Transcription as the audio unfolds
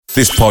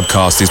This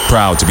podcast is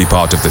proud to be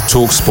part of the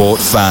TalkSport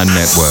Fan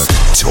Network.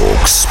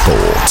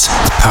 TalkSport.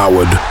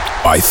 Powered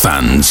by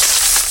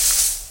fans.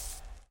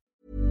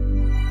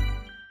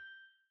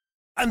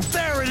 And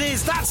there it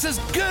is, that's as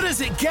good as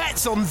it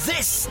gets on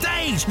this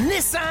stage.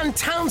 Nissan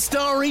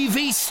Townstar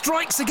EV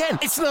strikes again.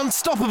 It's an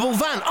unstoppable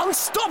van,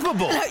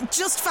 unstoppable.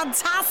 Just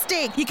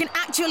fantastic. You can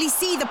actually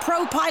see the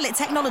Pro Pilot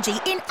technology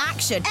in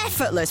action.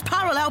 Effortless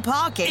parallel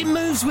parking. It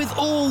moves with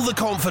all the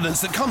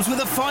confidence that comes with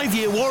a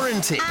 5-year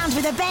warranty. And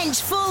with a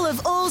bench full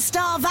of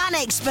all-star van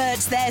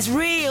experts, there's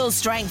real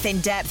strength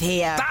in depth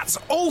here. That's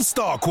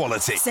all-star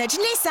quality. Search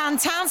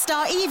Nissan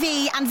Townstar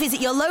EV and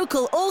visit your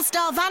local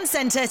all-star van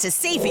centre to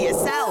see for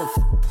yourself.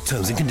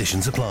 Terms and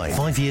conditions apply.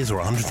 5 years or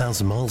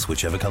 100,000 miles,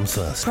 whichever comes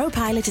first. Pro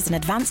Pilot is an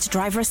advanced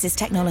driver assist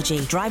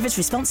technology. Driver's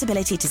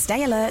responsibility to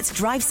stay alert,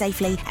 drive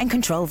safely, and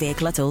control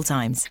vehicle at all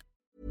times.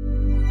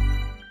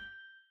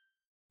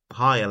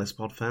 Hi Alice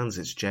Pod fans,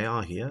 it's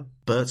JR here.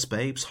 Bert's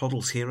Babes,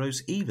 Hoddle's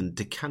Heroes, even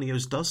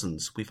DiCanio's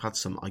Dozens. We've had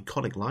some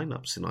iconic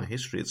lineups in our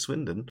history at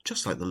Swindon,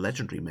 just like the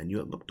legendary menu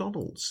at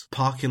McDonald's.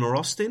 Parkin or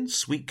Austin,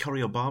 sweet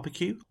curry or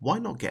barbecue? Why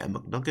not get a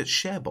McNugget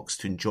share box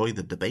to enjoy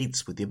the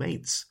debates with your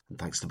mates? And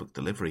thanks to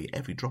McDelivery,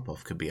 every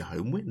drop-off can be a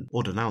home win.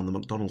 Order now on the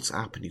McDonald's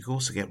app and you can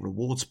also get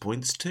rewards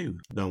points too.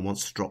 No one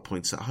wants to drop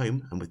points at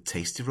home, and with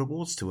tasty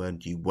rewards to earn,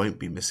 you won't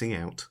be missing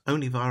out.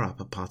 Only via app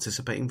at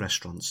participating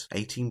restaurants.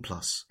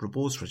 18+.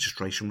 Rewards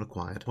registration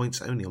required.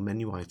 Points only on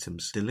menu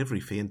items.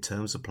 Delivery fee and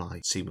terms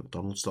apply. See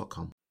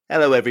mcdonalds.com.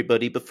 Hello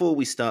everybody. Before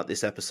we start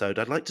this episode,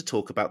 I'd like to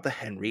talk about the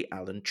Henry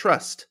Allen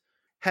Trust.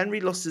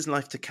 Henry lost his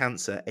life to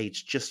cancer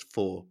aged just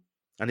 4,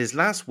 and his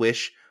last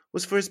wish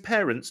was for his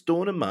parents,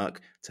 Dawn and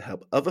Mark, to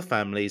help other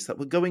families that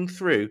were going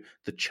through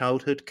the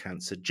childhood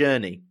cancer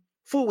journey.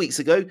 4 weeks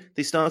ago,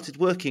 they started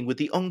working with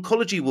the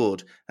oncology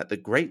ward at the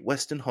Great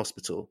Western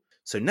Hospital.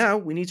 So now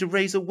we need to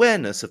raise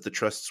awareness of the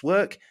Trust's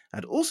work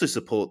and also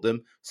support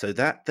them so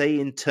that they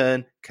in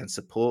turn can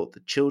support the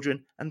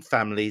children and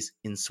families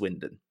in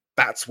Swindon.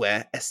 That's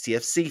where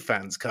STFC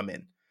fans come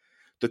in.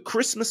 The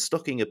Christmas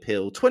Stocking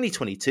Appeal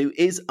 2022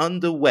 is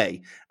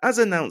underway, as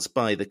announced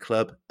by the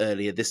club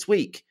earlier this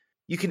week.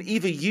 You can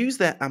either use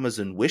their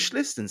Amazon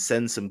wishlist and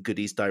send some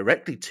goodies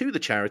directly to the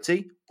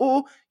charity,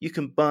 or you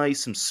can buy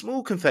some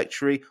small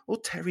confectionery or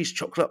Terry's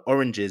chocolate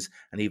oranges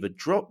and either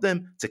drop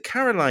them to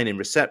Caroline in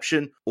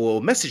reception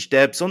or message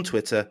Debs on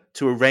Twitter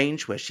to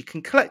arrange where she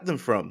can collect them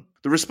from.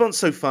 The response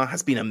so far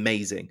has been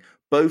amazing,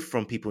 both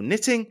from people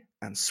knitting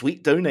and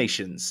sweet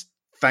donations.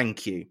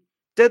 Thank you.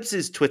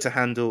 Debs' Twitter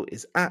handle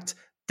is at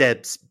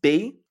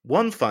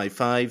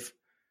DebsB155.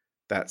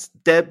 That's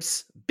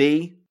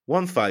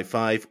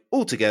DebsB155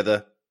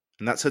 altogether,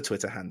 and that's her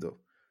Twitter handle.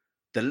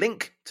 The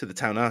link to the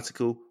town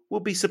article will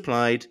be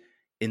supplied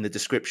in the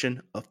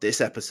description of this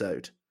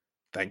episode.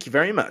 Thank you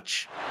very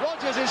much.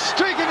 Rodgers is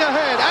streaking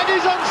ahead and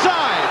he's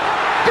onside.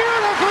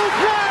 Beautiful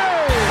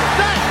play!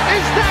 That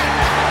is that!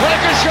 What a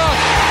good shot!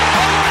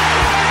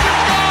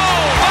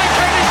 Goal! By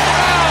British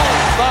foul!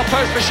 Far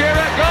post for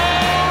Shearer,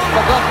 goal!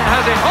 McLaughlin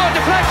has it. Oh,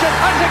 deflection,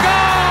 and it's a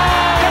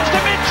goal! Comes to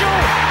Mitchell!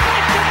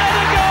 It's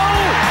another goal!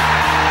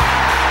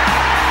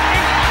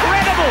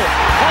 Incredible!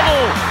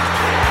 Hoddle!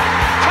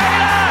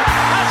 Taylor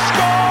has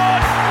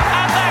scored,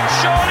 and that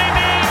surely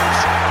means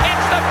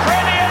it's the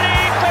Premier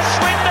League for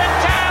Swindon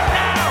Town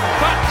now.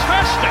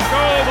 Fantastic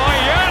goal by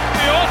Jan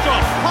Piotr.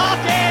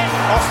 Parkin!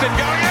 Austin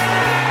going in.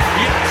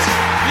 Yes,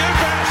 you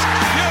bet,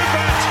 you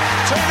bet.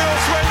 2-0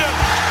 Swindon.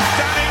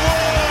 Danny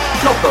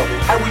Ward. Loco,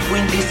 I will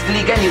win this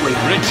league anyway.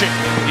 Richard,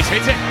 he's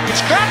hit it.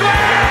 It's Cradley.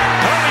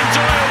 Owen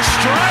Doyle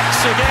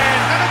strikes again.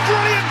 And a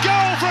brilliant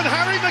goal from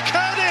Harry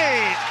McCurdy.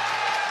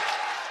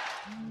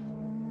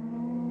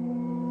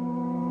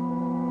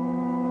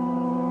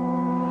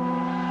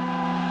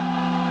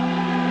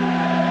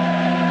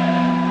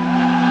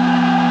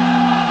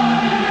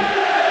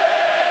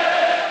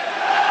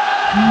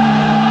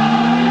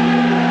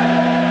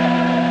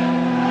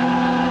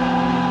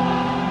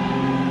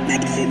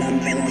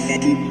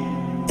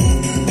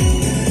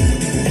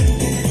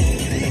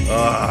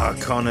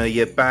 Connor,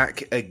 you're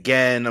back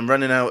again. I'm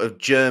running out of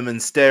German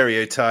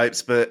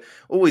stereotypes, but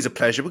always a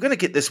pleasure. We're going to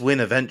get this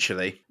win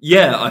eventually.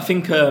 Yeah, I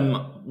think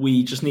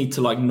we just need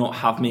to not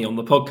have me on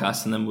the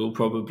podcast, and then we'll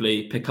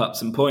probably pick up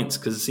some points,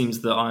 because it seems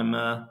that I'm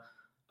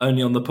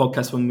only on the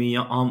podcast when we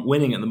aren't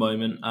winning at the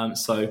moment.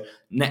 So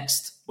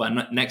next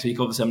week,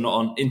 obviously I'm not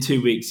on. In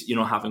 2 weeks, you're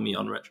not having me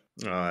on, Rich.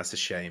 Oh, that's a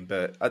shame,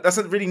 but that's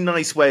a really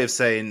nice way of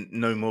saying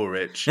no more,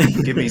 Rich.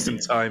 Give me some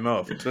time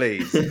off,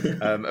 please.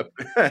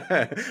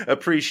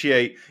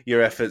 Appreciate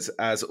your efforts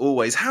as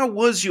always. How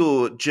was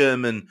your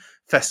German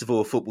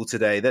festival of football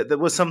today? There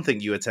was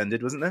something you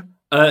attended, wasn't there?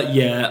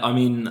 Yeah, I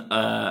mean,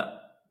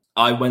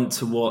 I went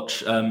to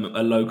watch a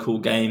local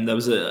game. There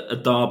was a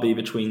derby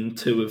between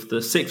two of the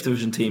 6th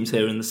division teams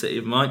here in the city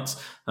of Mainz.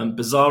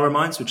 Bizarro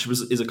Mainz, which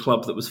is a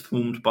club that was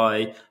formed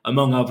by,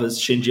 among others,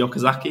 Shinji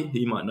Okazaki, who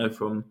you might know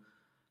from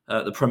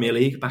the Premier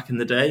League back in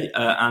the day,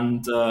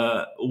 and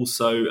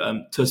also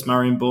TuS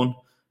Marienborn,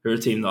 who are a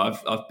team that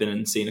I've been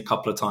and seen a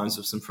couple of times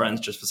with some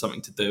friends just for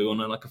something to do on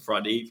a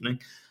Friday evening.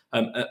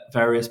 at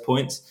various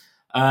points.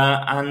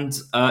 And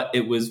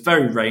it was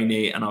very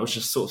rainy, and I was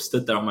just sort of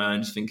stood there on my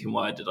own, just thinking,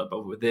 why did I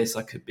bother with this?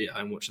 I could be at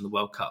home watching the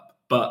World Cup.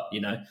 But,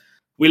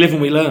 we live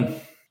and we learn.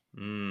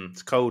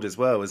 It's cold as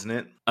well, isn't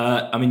it?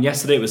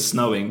 Yesterday it was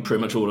snowing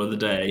pretty much all of the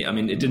day.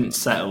 It didn't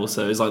settle,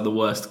 so it was like the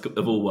worst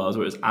of all worlds,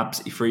 where it was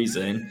absolutely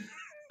freezing.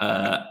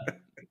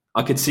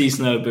 I could see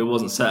snow, but it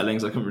wasn't settling,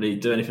 so I couldn't really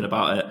do anything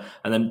about it.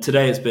 And then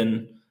today it's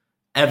been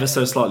ever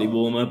so slightly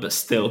warmer, but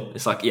still,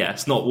 it's like,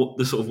 it's not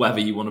the sort of weather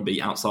you want to be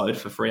outside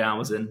for 3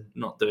 hours in,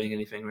 not doing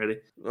anything really.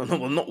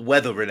 Well, not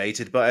weather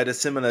related, but I had a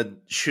similar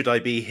should I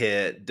be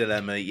here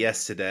dilemma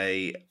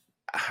yesterday,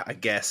 I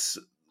guess.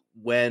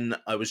 When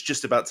I was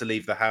just about to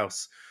leave the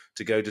house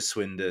to go to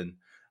Swindon,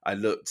 I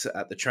looked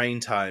at the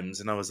train times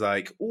and I was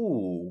like,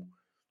 ooh,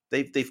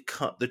 they've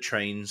cut the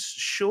trains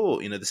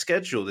short. The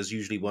schedule, there's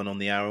usually one on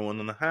the hour, one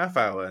on the half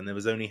hour, and there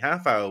was only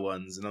half hour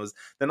ones. And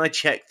then I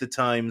checked the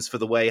times for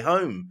the way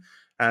home,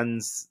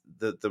 and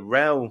the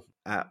rail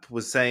app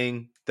was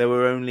saying there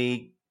were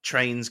only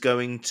trains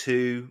going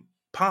to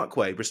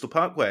Bristol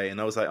Parkway, and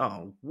I was like,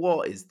 oh,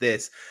 what is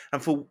this?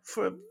 And for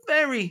a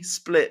very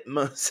split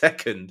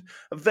second,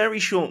 a very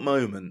short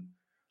moment,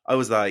 I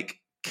was like,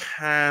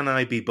 can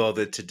I be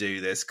bothered to do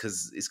this?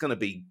 Because it's going to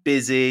be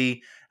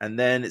busy, and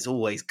then it's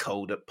always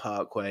cold at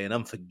Parkway, and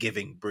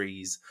unforgiving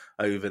breeze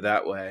over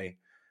that way.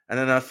 And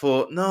then I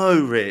thought, no,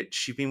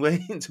 Rich, you've been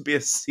waiting to be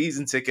a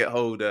season ticket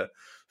holder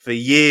for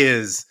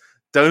years.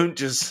 Don't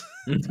just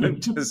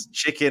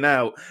chicken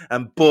out.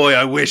 And boy,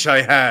 I wish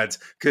I had,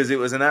 because it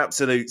was an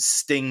absolute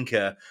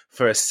stinker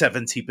for a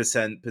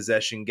 70%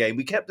 possession game.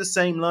 We kept the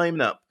same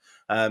lineup,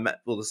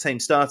 the same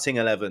starting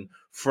 11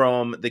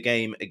 from the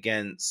game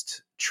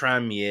against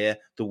Tranmere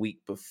the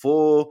week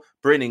before.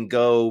 Bryn in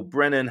goal,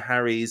 Brennan,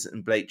 Harries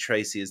and Blake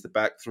Tracy as the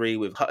back three,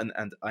 with Hutton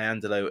and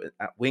Iandolo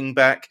at wing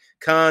back.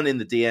 Khan in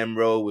the DM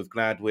role with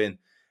Gladwin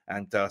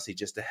and Darcy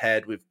just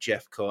ahead, with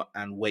Jeffcott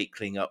and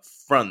Wakeling up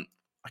front.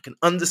 I can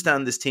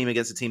understand this team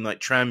against a team like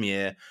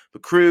Tranmere,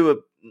 but Crewe have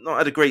not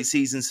had a great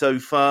season so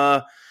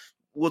far.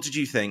 What did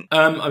you think?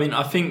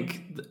 I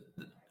think,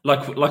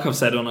 like I've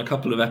said on a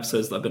couple of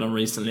episodes that I've been on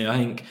recently, I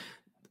think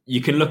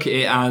you can look at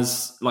it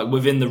as like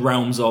within the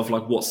realms of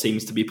like what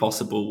seems to be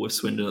possible with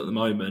Swindon at the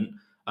moment.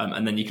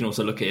 And then you can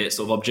also look at it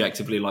sort of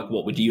objectively, like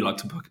what would you like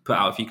to put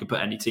out if you could put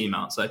any team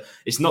out? So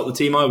it's not the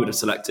team I would have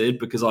selected,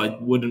 because I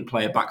wouldn't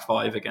play a back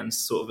five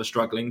against sort of a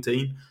struggling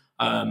team.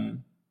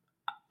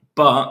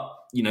 But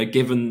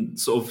given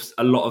sort of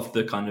a lot of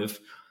the kind of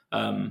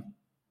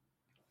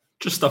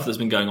just stuff that's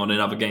been going on in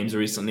other games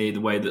recently,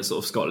 the way that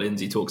sort of Scott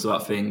Lindsay talks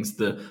about things,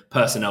 the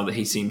personnel that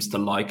he seems to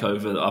like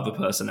over the other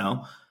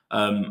personnel,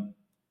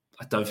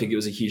 I don't think it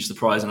was a huge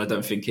surprise, and I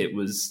don't think it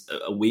was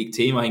a weak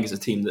team. I think it's a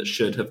team that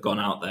should have gone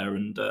out there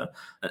and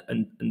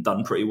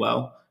done pretty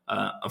well.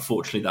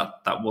 Unfortunately,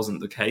 that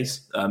wasn't the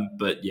case.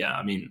 But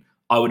yeah,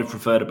 I would have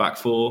preferred a back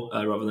four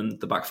rather than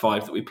the back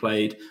five that we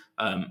played,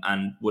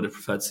 and would have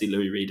preferred to see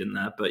Louis Reed in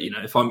there. But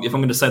if I'm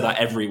going to say that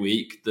every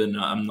week, then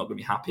I'm not going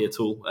to be happy at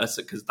all,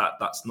 because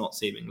that's not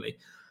seemingly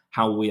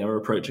how we are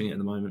approaching it at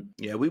the moment.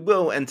 Yeah, we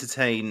will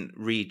entertain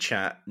Reed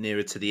chat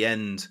nearer to the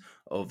end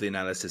of the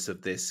analysis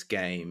of this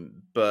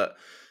game. But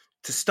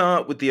to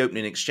start with the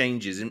opening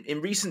exchanges, in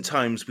recent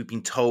times, we've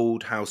been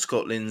told by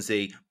Scott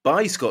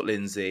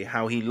Lindsay,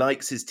 how he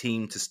likes his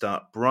team to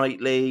start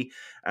brightly.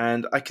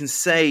 And I can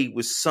say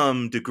with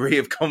some degree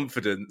of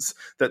confidence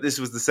that this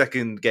was the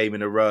second game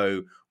in a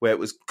row where it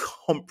was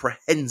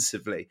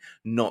comprehensively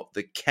not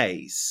the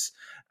case.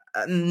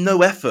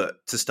 No effort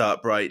to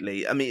start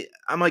brightly. Am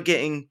I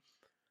getting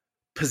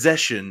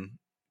possession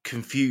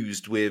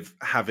confused with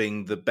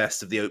having the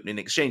best of the opening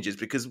exchanges?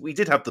 Because we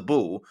did have the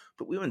ball,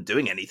 but we weren't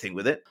doing anything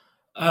with it.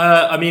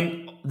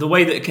 The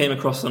way that it came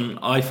across on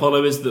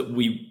iFollow is that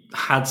we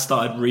had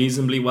started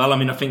reasonably well.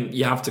 I think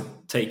you have to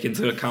take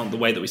into account the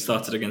way that we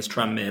started against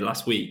Tranmere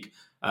last week,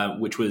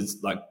 which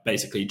was like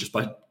basically just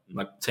by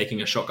like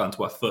taking a shotgun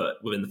to our foot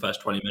within the first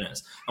 20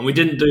 minutes. And we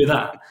didn't do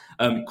that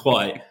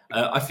quite.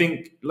 I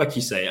think, like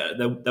you say,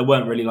 there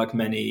weren't really like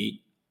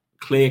many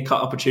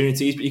clear-cut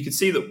opportunities, but you could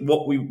see that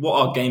what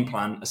our game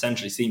plan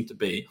essentially seemed to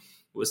be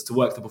was to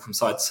work the ball from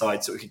side to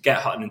side so we could get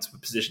Hutton into a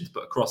position to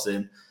put a cross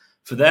in.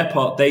 For their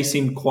part, they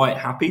seemed quite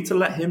happy to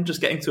let him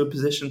just get into a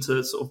position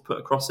to sort of put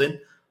a cross in,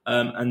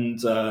 and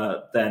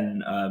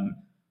then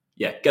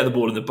get the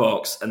ball in the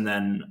box. And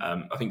then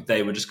I think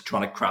they were just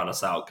trying to crowd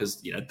us out,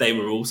 because they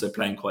were also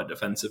playing quite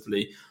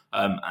defensively,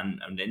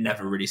 and it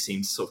never really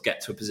seemed to sort of get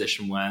to a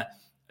position where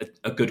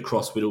a good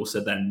cross would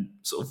also then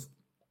sort of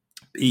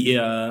be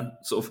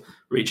sort of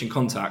reaching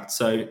contact.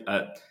 So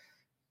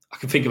I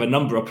can think of a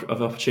number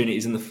of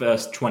opportunities in the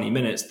first 20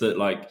 minutes that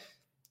like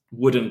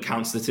wouldn't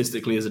count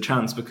statistically as a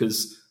chance,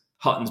 because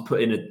Hutton's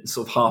put in a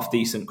sort of half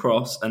decent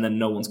cross and then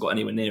no one's got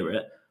anywhere near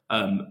it,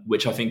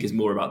 which I think is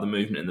more about the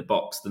movement in the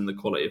box than the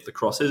quality of the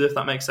crosses, if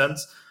that makes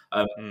sense.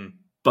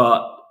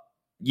 But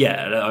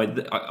yeah,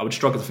 I would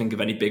struggle to think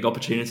of any big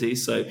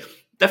opportunities. So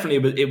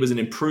definitely it was an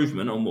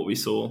improvement on what we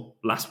saw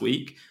last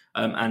week.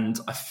 And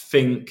I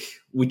think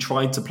we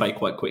tried to play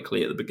quite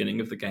quickly at the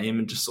beginning of the game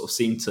and just sort of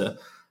seemed to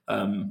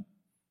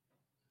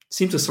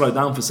seemed to slow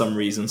down for some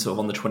reason, sort of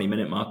on the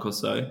 20-minute mark or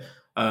so.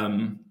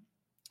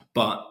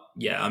 But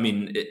yeah, I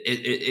mean,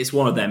 it's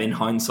one of them. In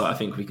hindsight, I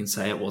think we can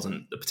say it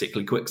wasn't a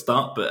particularly quick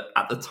start, but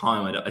at the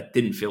time, I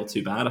didn't feel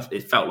too bad.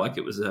 It felt like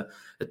it was a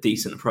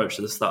decent approach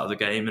to the start of the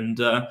game. And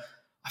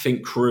I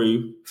think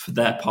Crewe, for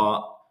their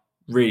part,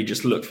 really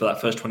just looked for that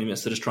first 20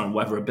 minutes to just try and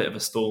weather a bit of a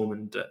storm,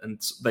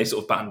 and they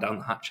sort of battened down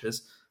the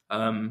hatches.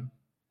 And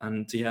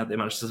yeah, they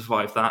managed to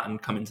survive that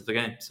and come into the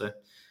game. So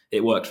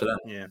it worked for them.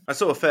 Yeah, I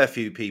saw a fair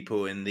few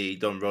people in the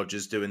Don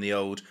Rogers doing the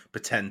old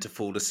pretend to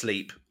fall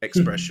asleep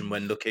expression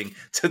when looking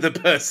to the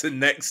person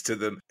next to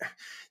them.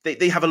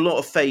 They have a lot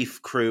of faith,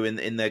 Crewe,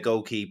 in their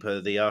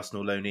goalkeeper, the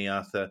Arsenal loanee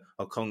Arthur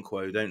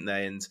Okonkwo, don't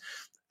they?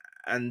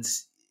 And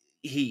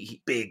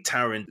he big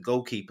towering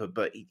goalkeeper,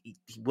 but he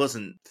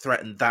wasn't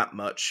threatened that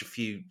much. A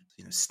few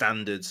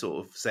standard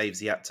sort of saves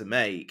he had to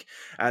make,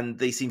 and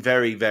they seem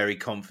very, very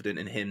confident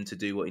in him to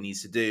do what he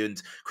needs to do.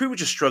 And Crewe were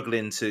just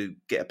struggling to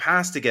get a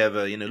pass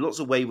together. Lots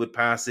of wayward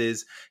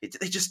passes.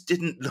 They just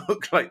didn't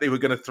look like they were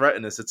going to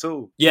threaten us at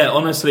all. Yeah,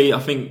 honestly, I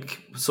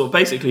think sort of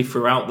basically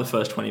throughout the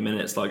first 20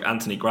 minutes, like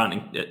Anthony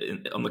Grant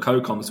on the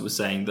co-coms was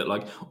saying that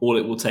like all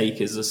it will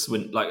take is a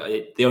Swindon.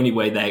 The only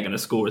way they're going to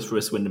score is through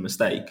a Swindon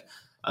mistake.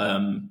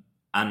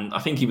 And I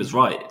think he was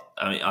right.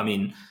 I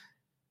mean,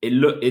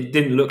 it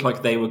didn't look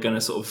like they were going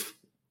to sort of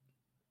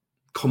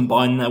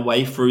combine their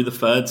way through the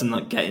thirds and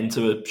like get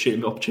into a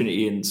shooting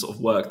opportunity and sort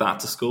of work that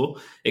to score.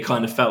 It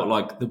kind of felt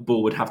like the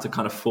ball would have to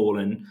kind of fall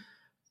in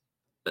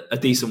a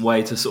decent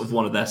way to sort of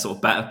one of their sort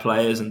of better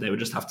players, and they would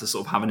just have to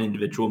sort of have an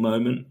individual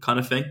moment kind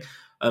of thing.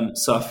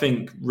 So I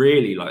think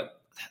really like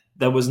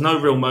there was no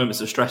real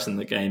moments of stress in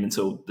the game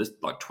until this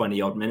like 20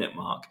 odd minute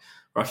mark,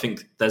 where I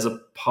think there's a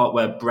part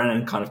where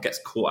Brennan kind of gets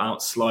caught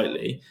out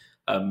slightly.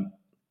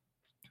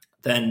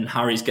 Then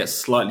Harries gets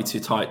slightly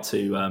too tight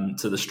to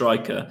the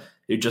striker,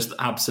 who just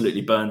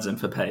absolutely burns him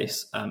for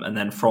pace. And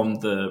then from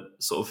the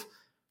sort of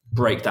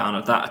breakdown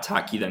of that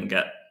attack, you then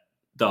get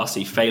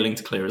Darcy failing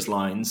to clear his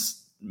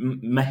lines,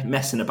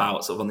 messing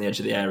about sort of on the edge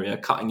of the area,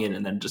 cutting in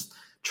and then just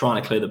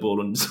trying to clear the ball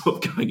and sort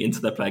of going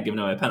into their player, giving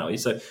away a penalty.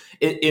 So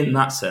in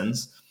that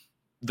sense,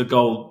 the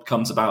goal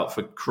comes about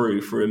for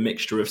Crewe through a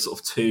mixture of sort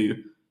of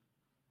two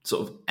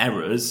sort of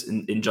errors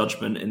in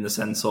judgment, in the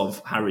sense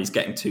of Harry's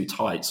getting too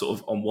tight sort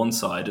of on one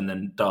side and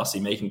then Darcy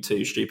making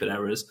two stupid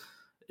errors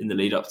in the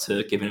lead up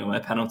to giving away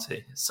a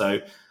penalty. So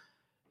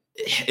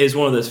it's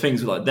one of those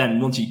things where like then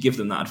once you give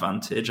them that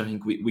advantage, I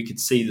think we could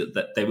see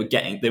that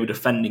they were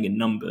defending in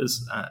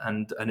numbers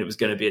and it was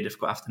going to be a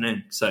difficult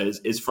afternoon. So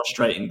it's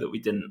frustrating that we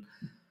didn't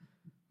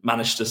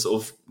manage to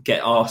sort of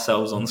get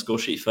ourselves on the score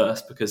sheet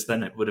first, because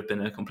then it would have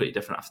been a completely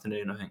different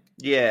afternoon, I think.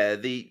 Yeah,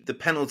 the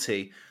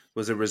penalty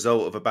was a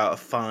result of about a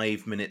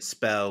 5-minute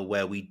spell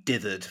where we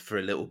dithered for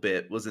a little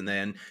bit, wasn't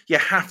there? And you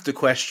have to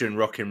question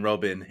Rockin'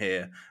 Robin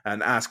here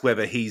and ask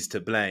whether he's to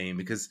blame,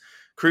 because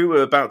Crewe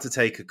were about to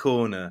take a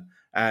corner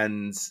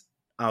and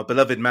our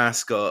beloved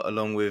mascot,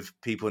 along with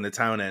people in the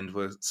town end,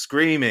 were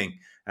screaming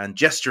and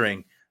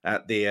gesturing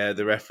at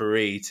the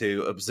referee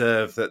to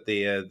observe that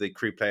the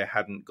Crewe player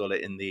hadn't got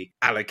it in the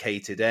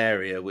allocated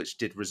area, which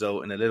did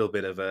result in a little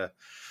bit of a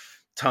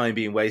time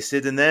being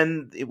wasted. And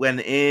then it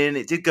went in,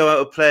 it did go out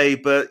of play,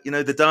 but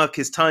the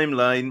darkest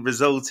timeline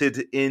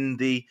resulted in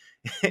the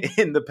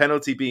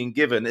penalty being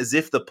given, as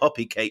if the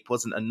poppy cape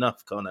wasn't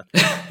enough, Connor.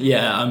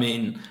 Yeah, I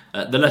mean,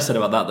 the less said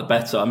about that, the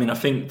better. I mean, I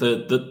think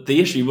the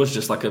issue was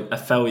just like a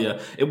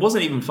failure. It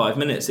wasn't even 5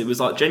 minutes. It was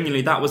like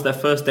genuinely that was their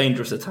first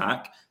dangerous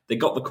attack. They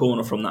got the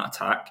corner from that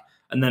attack,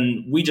 and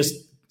then we just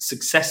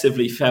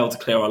successively failed to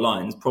clear our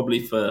lines.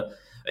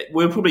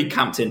 We were probably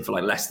camped in for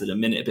like less than a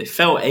minute, but it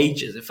felt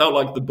ages. It felt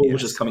like the ball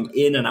was just coming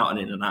in and out and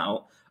in and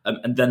out.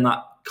 And then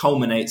that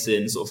culminates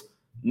in sort of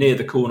near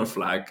the corner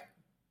flag,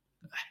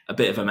 a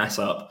bit of a mess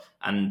up.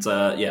 And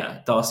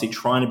Darcy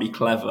trying to be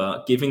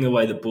clever, giving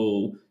away the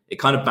ball, it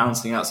kind of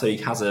bouncing out so he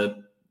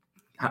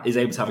is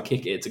able to have a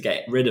kick at it to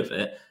get rid of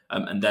it.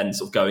 And then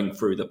sort of going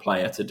through the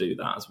player to do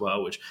that as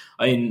well, which,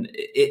 I mean,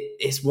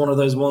 it's one of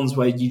those ones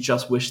where you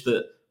just wish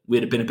that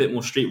we'd have been a bit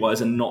more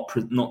streetwise and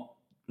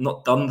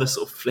not done the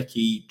sort of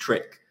flicky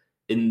trick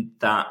in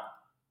that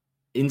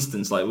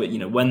instance. Like,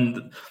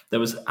 when there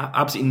was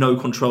absolutely no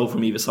control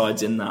from either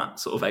sides in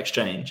that sort of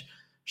exchange,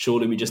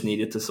 surely we just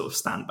needed to sort of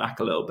stand back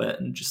a little bit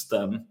and just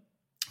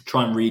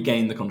try and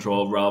regain the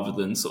control rather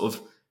than sort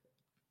of,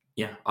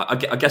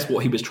 I guess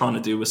what he was trying to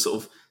do was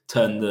sort of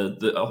turn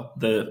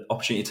the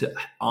opportunity to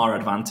our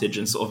advantage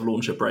and sort of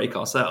launch a break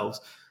ourselves,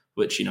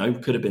 which,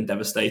 could have been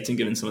devastating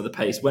given some of the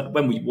pace.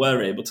 When we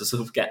were able to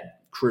sort of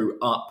get Crewe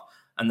up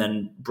and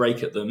then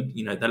break at them,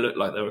 they looked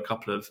like there were a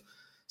couple of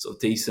sort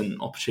of decent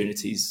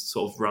opportunities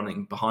sort of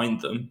running behind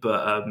them.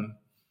 But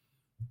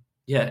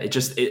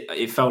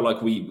it felt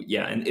like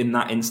in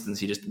that instance,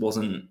 he just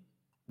wasn't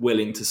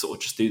willing to sort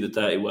of just do the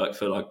dirty work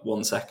for like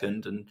 1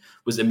 second and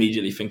was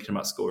immediately thinking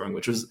about scoring,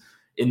 which was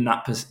in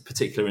that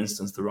particular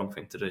instance the wrong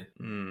thing to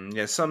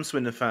do. Some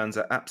Swindon fans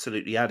are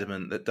absolutely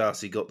adamant that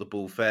Darcy got the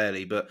ball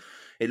fairly, but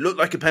it looked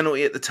like a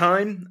penalty at the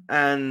time,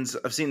 and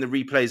I've seen the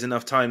replays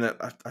enough time that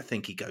I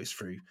think he goes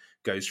through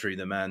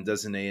the man,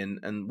 doesn't he?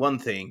 And one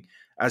thing,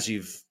 as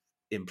you've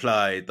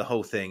implied, the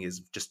whole thing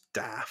is just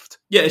daft.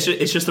 Yeah,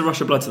 it's just a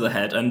rush of blood to the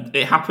head, and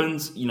it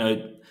happens.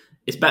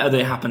 It's better that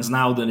it happens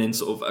now than in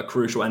sort of a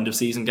crucial end of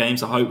season game.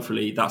 So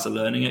hopefully that's a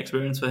learning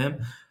experience for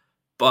him.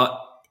 But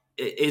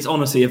it's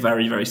honestly a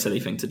very, very silly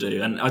thing to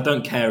do. And I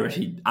don't care if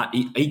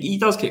he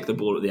does kick the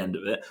ball at the end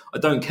of it. I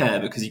don't care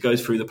because he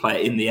goes through the player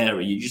in the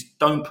area. You just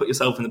don't put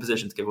yourself in the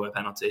position to give away a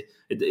penalty.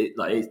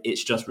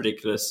 It's just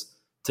ridiculous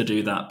to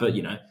do that. But,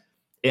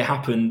 it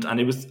happened, and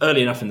it was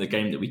early enough in the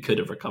game that we could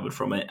have recovered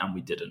from it, and we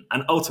didn't.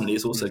 And ultimately,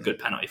 it's also a good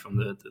penalty from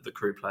the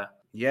Crewe player.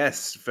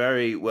 Yes,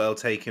 very well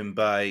taken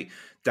by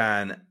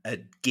Dan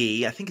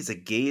Agee. I think it's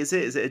Agee, is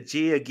it? Is it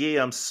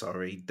Agee? I'm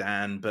sorry,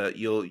 Dan, but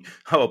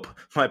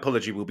my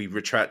apology will be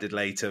retracted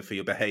later for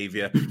your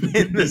behaviour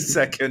in the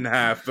second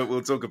half, but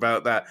we'll talk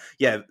about that.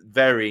 Yeah,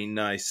 very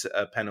nice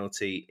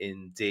penalty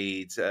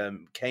indeed.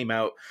 Came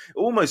out,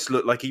 almost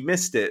looked like he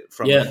missed it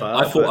from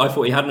afar. I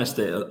thought he had missed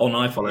it on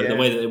iFollow, the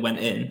way that it went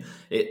in.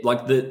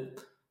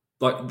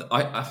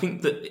 I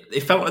think that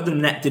it felt like the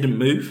net didn't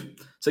move.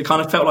 So it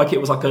kind of felt like it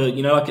was like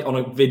like on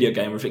a video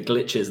game where if it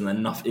glitches and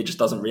then it just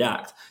doesn't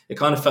react. It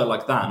kind of felt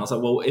like that. And I was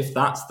like, well, if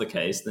that's the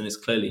case, then it's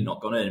clearly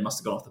not gone in. It must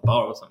have gone off the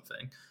bar or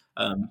something.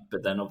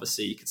 But then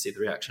obviously you could see the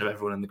reaction of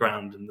everyone in the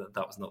ground, and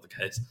that was not the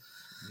case.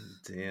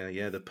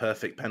 Yeah, the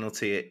perfect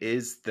penalty it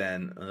is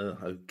then.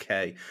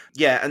 Okay.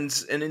 Yeah, and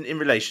in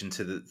relation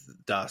to the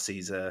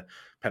Darcy's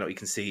penalty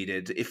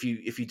conceded, if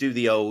you do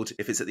the old,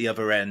 if it's at the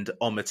other end,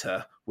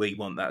 ometer, we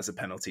want that as a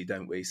penalty,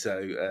 don't we?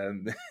 So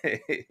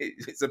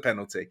it's a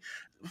penalty.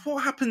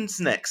 What happens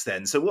next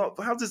then? So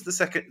how does the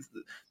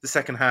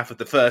second half of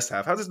the first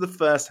half, how does the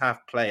first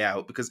half play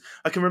out? Because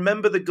I can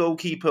remember the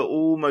goalkeeper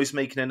almost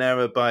making an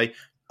error by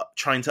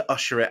trying to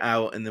usher it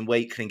out, and then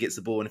Wakeling gets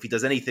the ball, and if he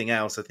does anything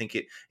else, I think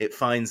it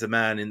finds a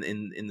man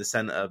in the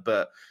centre,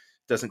 but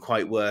doesn't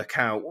quite work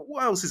out.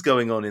 What else is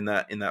going on in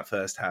that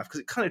first half?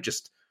 Because it kind of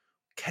just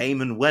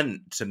came and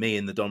went to me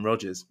in the Don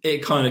Rogers.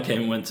 It kind of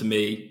came and went to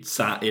me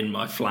sat in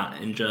my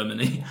flat in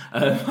Germany,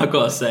 I've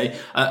got to say.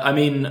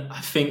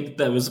 I think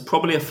there was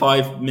probably a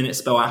 5-minute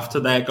spell after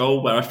their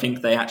goal where I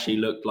think they actually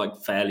looked like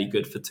fairly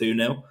good for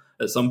 2-0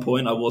 at some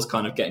point. I was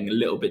kind of getting a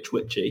little bit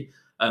twitchy.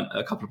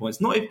 A couple of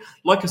points. Not even,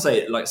 like I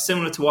say, like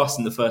similar to us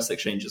in the first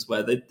exchanges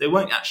where they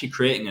weren't actually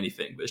creating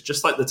anything, but it's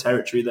just like the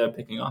territory they're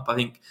picking up, I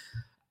think.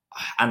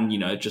 And,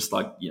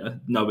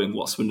 knowing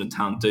what Swindon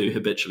Town do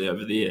habitually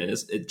over the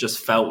years, it just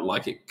felt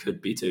like it could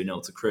be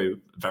 2-0 to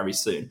Crewe very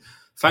soon.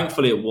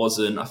 Thankfully, it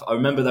wasn't. I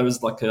remember there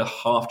was like a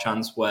half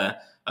chance where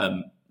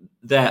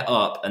they're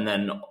up, and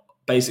then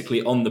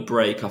basically on the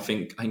break, I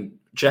think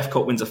Jeff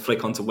Cott wins a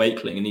flick onto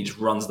Wakeling, and he just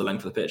runs the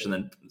length of the pitch and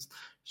then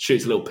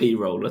shoots a little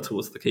P-roller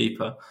towards the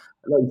keeper.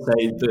 Like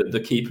you say, the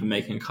keeper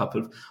making a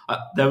couple of...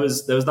 there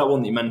was that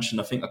one that you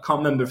mentioned. I can't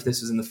remember if this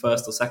was in the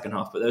first or second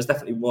half, but there was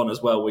definitely one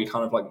as well where he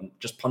kind of like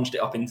just punched it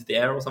up into the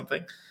air or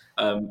something,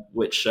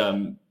 which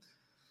would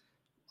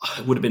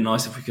have been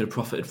nice if we could have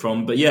profited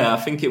from. But yeah, I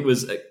think it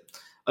was...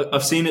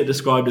 I've seen it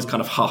described as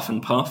kind of huff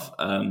and puff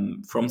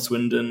from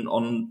Swindon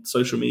on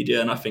social media,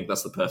 and I think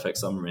that's the perfect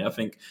summary. I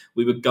think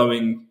we were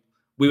trying,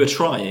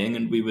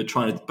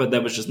 but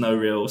there was just no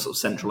real sort of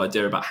central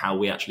idea about how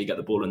we actually get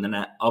the ball in the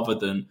net other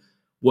than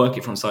work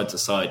it from side to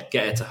side,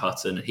 get it to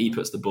Hutton, and he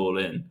puts the ball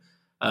in.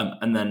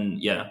 And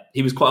then,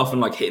 he was quite often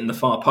like hitting the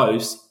far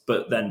post,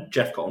 but then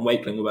Jeff Cott and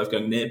Wakeling were both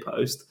going near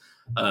post.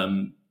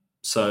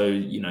 So,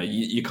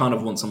 you kind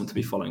of want someone to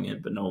be following him,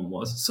 but no one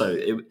was. So,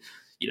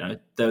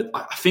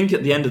 I think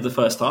at the end of the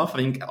first half, I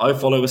think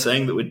iFollow was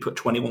saying that we'd put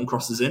 21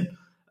 crosses in,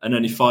 and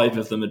only 5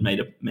 of them had made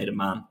a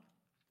man,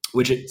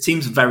 which it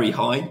seems very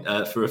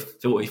high for a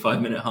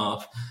 45-minute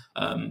half.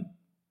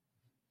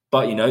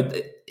 But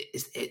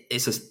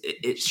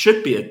it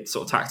should be a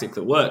sort of tactic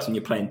that works when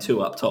you're playing 2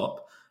 up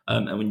top,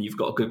 and when you've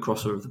got a good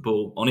crosser of the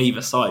ball on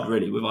either side,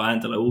 really, with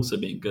Iandolo also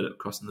being good at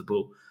crossing the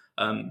ball.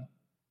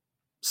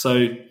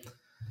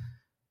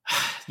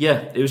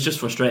 It was just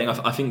frustrating.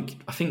 I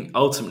think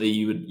ultimately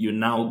you would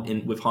now,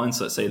 with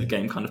hindsight, say the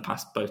game kind of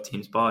passed both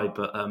teams by,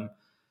 but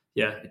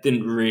it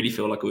didn't really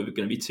feel like we were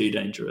going to be too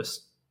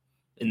dangerous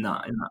in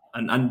that,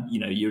 and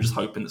you're just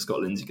hoping that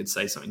Scott Lindsay could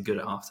say something good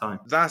at half time.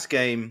 Last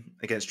game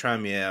against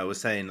Tranmere, I was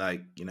saying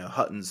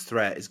Hutton's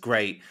threat is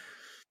great,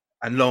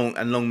 and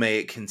long may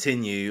it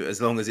continue,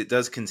 as long as it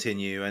does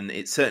continue, and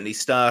it certainly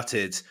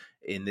started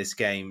in this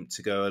game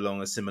to go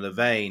along a similar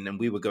vein, and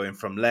we were going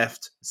from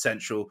left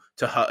central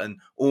to Hutton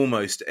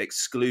almost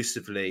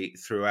exclusively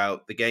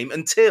throughout the game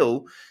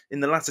until in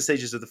the latter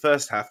stages of the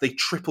first half they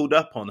tripled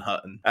up on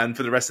Hutton, and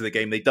for the rest of the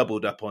game they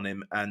doubled up on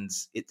him, and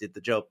it did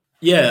the job.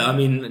 Yeah, I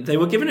mean, they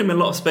were giving him a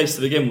lot of space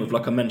to begin with,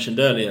 like I mentioned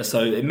earlier,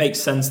 so it makes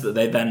sense that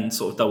they then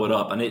sort of doubled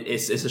up, and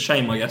it's a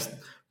shame, I guess,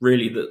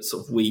 really, that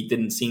sort of we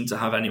didn't seem to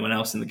have anyone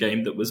else in the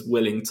game that was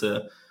willing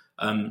to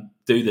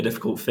do the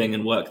difficult thing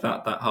and work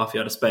that half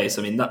yard of space.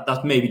 I mean,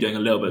 that's maybe doing a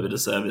little bit of a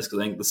disservice, because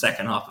I think the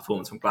second half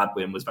performance from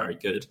Gladwin was very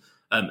good,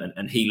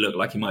 and he looked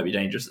like he might be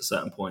dangerous at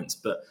certain points.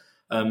 But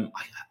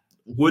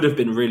would have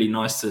been really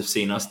nice to have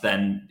seen us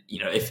then,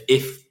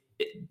 if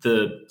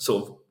the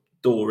sort of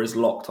door is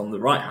locked on the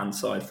right-hand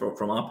side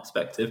from our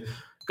perspective,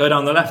 go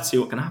down the left, see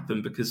what can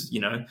happen, because,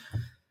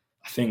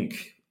 I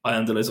think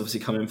Iandolo's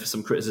obviously come in for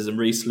some criticism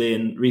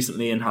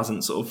recently and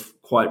hasn't sort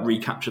of quite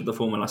recaptured the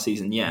form of last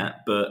season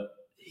yet, but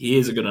he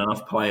is a good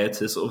enough player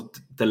to sort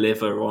of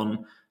deliver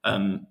on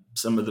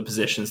some of the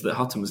positions that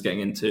Hutton was getting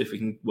into if we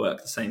can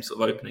work the same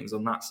sort of openings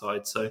on that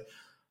side. So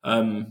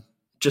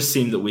just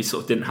seemed that we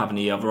sort of didn't have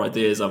any other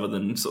ideas other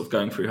than sort of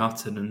going through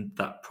Hutton, and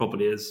that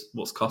probably is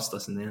what's cost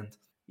us in the end.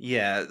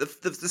 Yeah,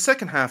 the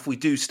second half we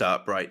do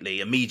start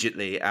brightly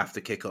immediately after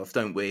kickoff,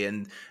 don't we?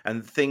 And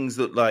things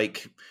look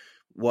like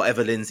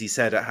whatever Lindsay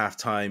said at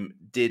halftime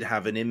did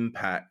have an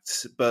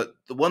impact. But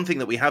the one thing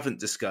that we haven't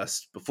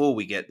discussed before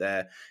we get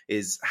there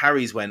is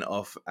Harries went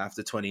off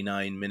after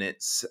 29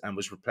 minutes and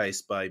was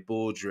replaced by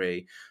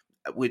Baudry,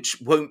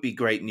 which won't be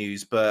great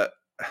news, but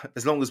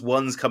as long as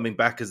one's coming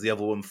back as the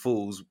other one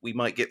falls, we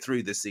might get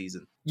through this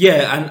season.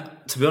 Yeah, and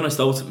to be honest,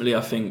 ultimately,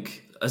 I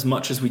think as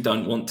much as we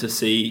don't want to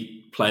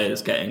see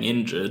players getting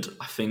injured,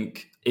 I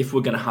think if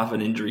we're going to have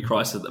an injury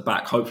crisis at the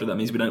back, hopefully that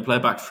means we don't play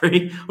back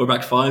 3 or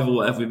back 5 or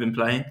whatever we've been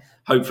playing.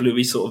 Hopefully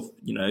we sort of,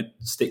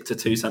 stick to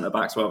 2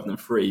 centre-backs rather than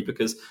 3,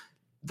 because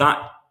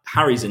that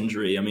Harry's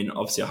injury, I mean,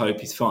 obviously I hope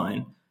he's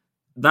fine.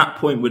 That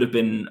point would have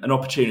been an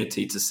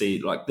opportunity to see,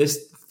 like,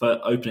 this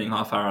opening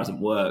half hour hasn't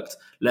worked.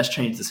 Let's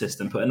change the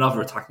system, put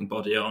another attacking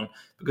body on,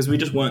 because we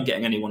just weren't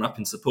getting anyone up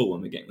in support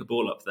when we were getting the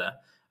ball up there.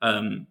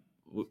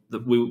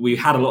 We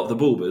had a lot of the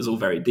ball, but it was all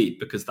very deep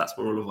because that's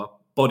where all of our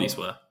bodies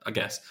were, I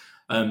guess.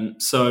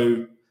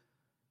 So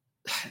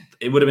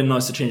it would have been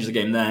nice to change the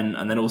game then,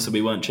 and then also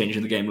we weren't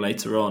changing the game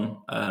later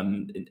on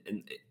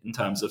in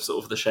terms of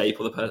sort of the shape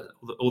or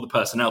the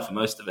personnel for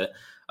most of it.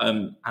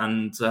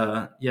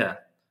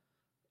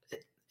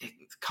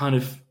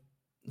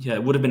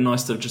 It would have been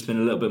nice to have just been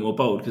a little bit more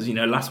bold, because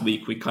last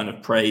week we kind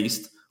of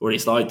praised, or at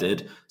least I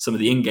did, some of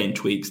the in-game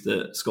tweaks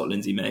that Scott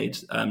Lindsay made,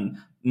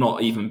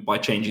 not even by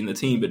changing the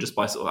team, but just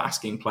by sort of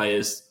asking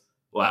players,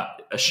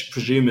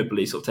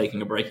 presumably sort of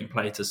taking a breaking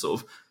play to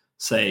sort of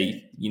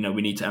say, we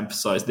need to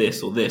emphasise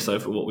this or this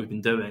over what we've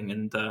been doing.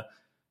 And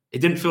it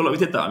didn't feel like we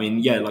did that. I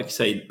mean, like you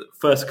say, the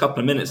first couple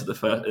of minutes of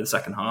the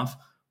second half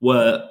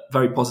were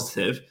very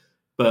positive,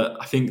 but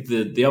I think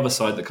the other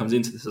side that comes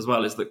into this as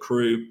well is that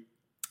Crewe,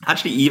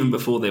 actually even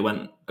before they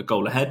went a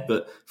goal ahead,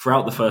 but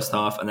throughout the first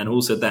half, and then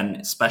also then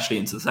especially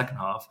into the second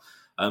half,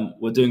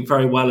 were doing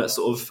very well at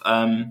sort of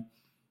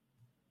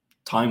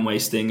time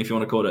wasting, if you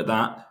want to call it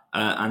that.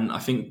 And I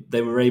think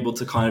they were able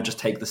to kind of just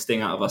take the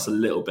sting out of us a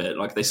little bit.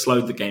 Like, they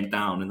slowed the game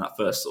down in that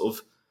first sort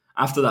of,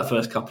 after that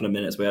first couple of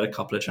minutes, we had a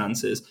couple of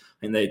chances,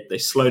 and they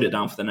slowed it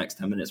down for the next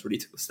 10 minutes, really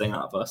took the sting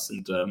out of us.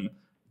 And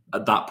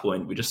at that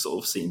point, we just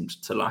sort of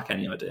seemed to lack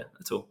any idea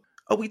at all.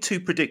 Are we too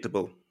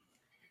predictable?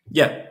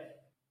 Yeah.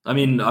 I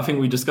mean, I think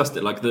we discussed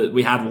it, like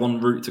we had one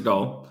route to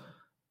goal,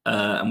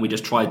 and we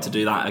just tried to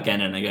do that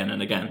again and again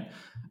and again.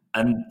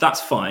 And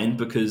that's fine,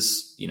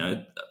 because,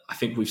 I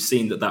think we've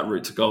seen that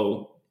route to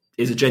goal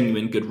is a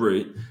genuine good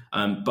route.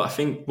 But I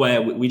think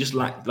where we just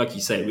lacked, like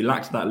you say, we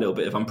lacked that little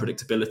bit of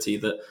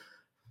unpredictability that,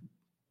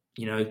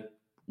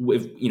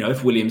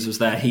 if Williams was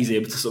there, he's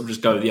able to sort of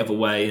just go the other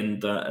way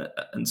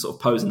and sort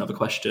of pose another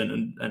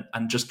question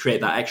and just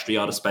create that extra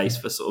yard of space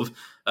for sort of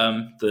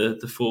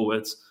the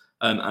forwards.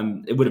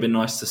 And it would have been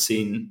nice to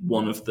see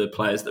one of the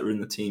players that were in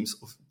the team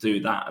sort of do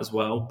that as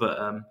well.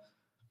 But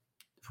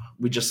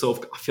we just sort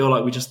of, I feel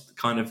like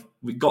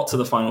we got to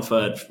the final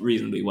third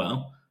reasonably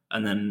well.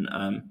 And then,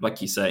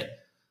 like you say,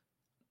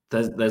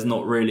 there's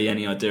not really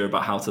any idea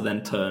about how to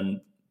then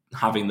turn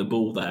having the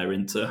ball there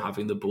into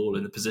having the ball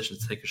in the position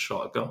to take a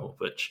shot at goal,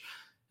 which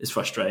is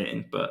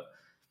frustrating. But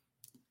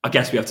I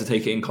guess we have to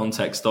take it in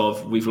context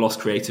of, we've lost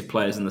creative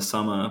players in the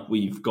summer.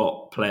 We've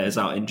got players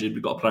out injured.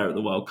 We've got a player at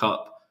the World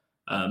Cup.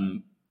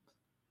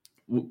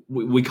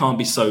 We can't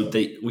be so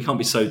deep. We can't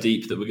be so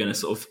deep that we're going to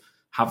sort of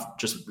have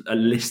just a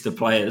list of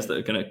players that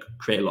are going to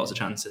create lots of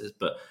chances.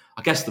 But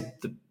I guess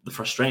the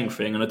frustrating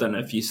thing, and I don't know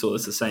if you saw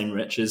this the same,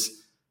 Rich,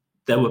 is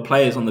there were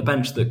players on the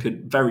bench that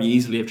could very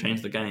easily have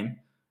changed the game,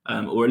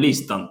 or at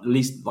least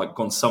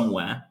gone some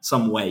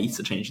way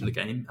to changing the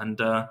game, and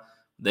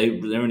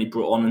they're only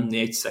brought on in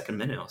the 82nd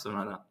minute or something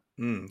like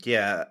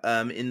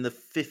that. In the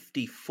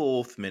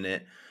 54th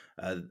minute,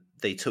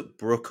 they took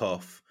Brook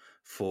off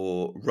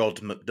for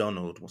Rod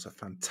McDonald. What's a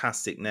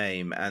fantastic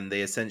name. And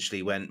they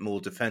essentially went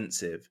more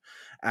defensive.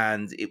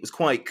 And it was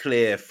quite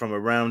clear from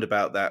around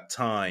about that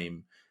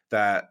time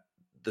that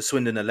the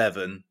Swindon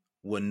 11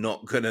 were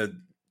not going to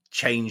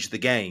change the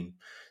game.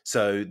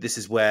 So this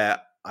is where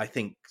I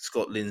think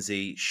Scott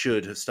Lindsay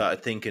should have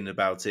started thinking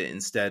about it,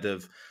 instead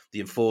of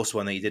the enforced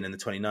one that he did in the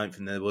 29th,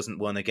 and there wasn't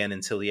one again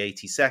until the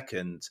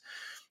 82nd.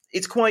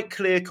 It's quite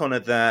clear,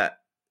 Connor, that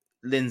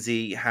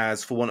Lindsay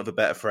has, for want of a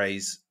better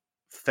phrase,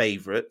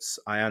 favourites.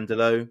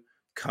 Iandolo,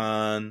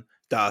 Khan,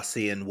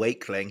 Darcy and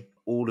Wakeling.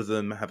 All of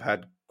them have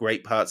had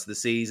great parts of the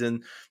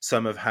season.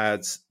 Some have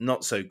had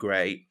not so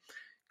great.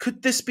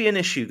 Could this be an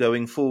issue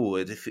going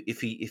forward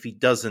if he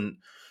doesn't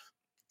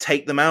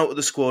take them out of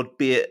the squad,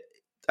 be it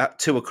at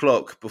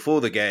 2:00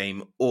 before the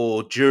game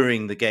or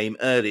during the game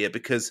earlier,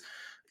 because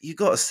you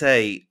got to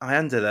say,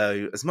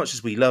 Iandolo, as much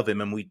as we love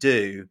him, and we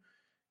do,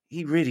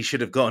 he really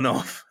should have gone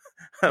off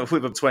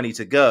with a 20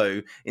 to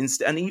go.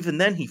 And even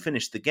then he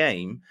finished the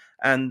game,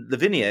 and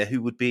Lavinia,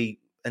 who would be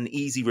an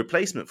easy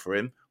replacement for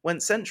him,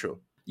 went central.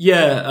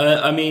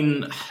 Yeah, I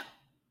mean,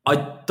 I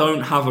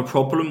don't have a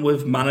problem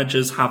with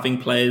managers having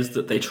players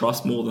that they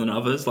trust more than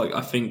others. Like,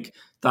 I think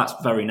that's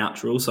very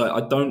natural. So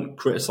I don't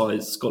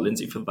criticise Scott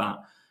Lindsay for that.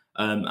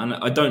 And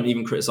I don't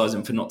even criticise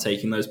him for not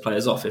taking those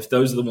players off. If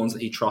those are the ones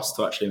that he trusts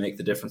to actually make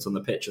the difference on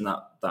the pitch and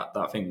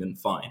that thing, then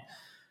fine.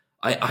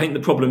 I think the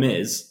problem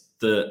is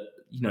that,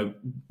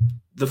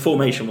 the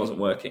formation wasn't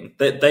working.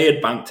 They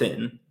had banked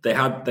in. They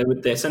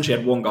essentially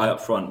had one guy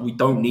up front. We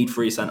don't need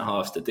 3 centre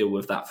halves to deal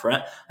with that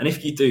threat. And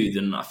if you do,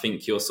 then I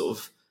think you're sort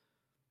of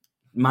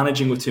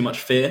managing with too much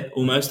fear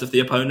almost of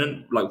the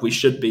opponent. Like, we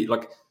should be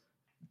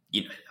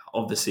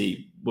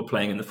obviously we're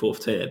playing in the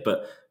 4th tier,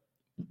 but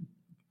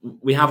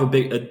we have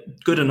a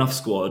good enough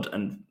squad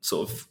and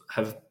sort of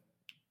have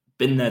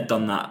been there,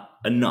 done that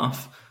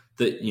enough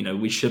that,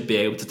 we should be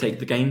able to take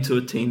the game to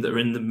a team that are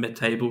in the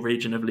mid-table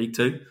region of League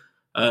 2.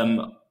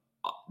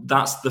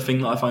 That's the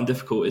thing that I find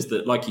difficult, is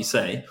that, like you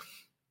say,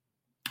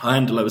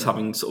 Iandolo was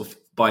having sort of,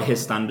 by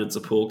his standards,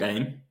 a poor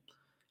game.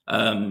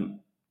 And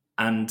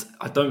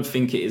I don't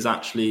think it's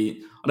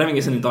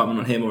an indictment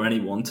on him or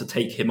anyone to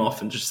take him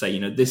off and just say,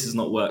 this has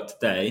not worked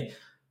today.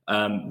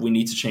 We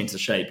need to change the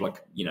shape.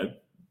 Like,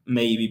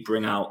 maybe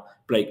bring out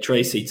Blake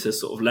Tracy to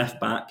sort of left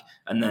back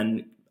and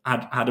then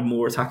add a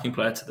more attacking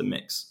player to the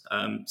mix.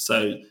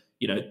 So,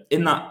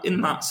 in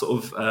that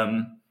sort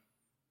of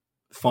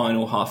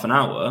final half an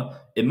hour,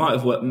 it might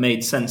have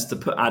made sense to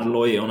put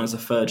Adeloye on as a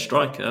third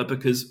striker,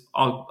 because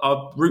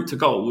our route to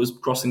goal was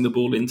crossing the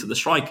ball into the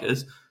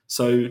strikers.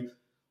 So,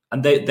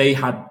 and they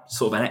had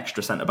sort of an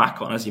extra centre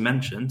back on, as you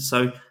mentioned.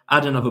 So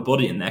add another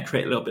body in there,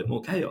 create a little bit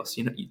more chaos.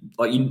 You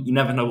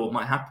never know what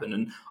might happen.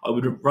 And I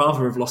would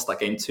rather have lost that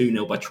game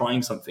 2-0 by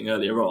trying something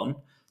earlier on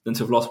than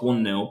to have lost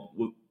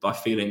 1-0 by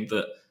feeling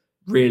that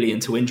really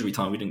until injury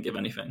time we didn't give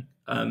anything.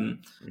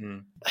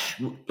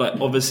 Like,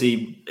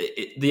 obviously,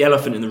 the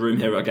elephant in the room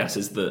here, I guess,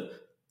 is that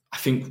I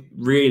think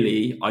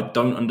really I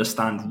don't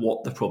understand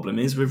what the problem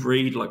is with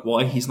Reid, like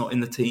why he's not in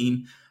the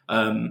team.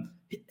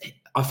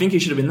 I think he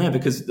should have been there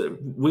because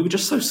we were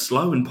just so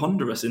slow and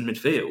ponderous in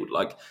midfield.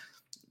 Like,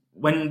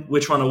 when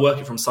we're trying to work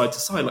it from side to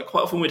side, like,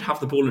 quite often we'd have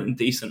the ball in a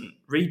decent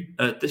area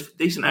of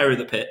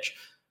the pitch.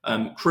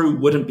 Crewe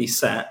wouldn't be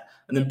set.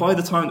 And then by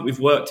the time that we've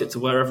worked it to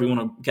wherever we want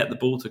to get the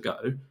ball to go,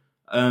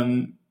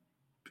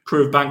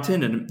 Crewe have banked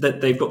in, and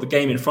they've got the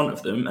game in front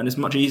of them, and it's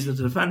much easier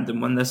to defend them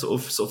when they're sort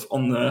of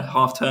on the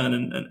half turn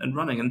and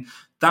running. And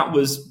that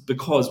was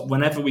because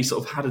whenever we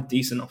sort of had a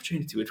decent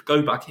opportunity, we'd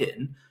go back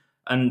in,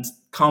 and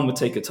Khan would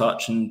take a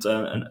touch and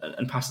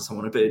pass to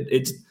someone a bit.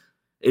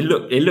 It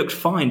looked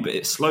fine, but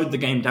it slowed the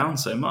game down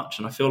so much.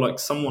 And I feel like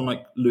someone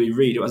like Louis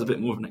Reid, who has a bit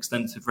more of an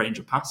extensive range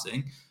of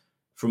passing,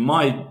 from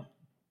my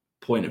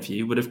point of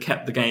view, would have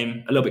kept the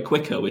game a little bit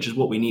quicker, which is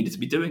what we needed to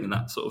be doing in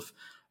that sort of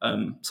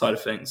side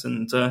of things.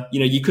 And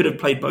you could have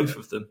played both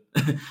of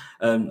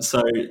them.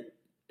 So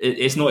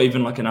it's not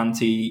even like an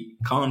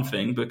anti-Khan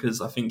thing, because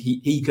I think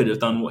he could have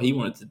done what he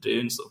wanted to do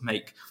and sort of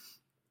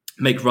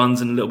make runs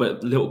and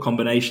little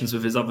combinations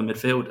with his other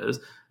midfielders,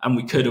 and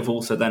we could have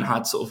also then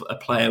had sort of a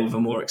player with a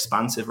more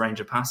expansive range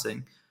of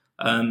passing,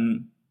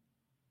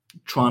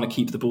 trying to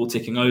keep the ball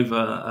ticking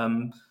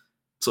over,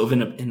 sort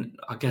of in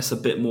I guess a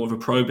bit more of a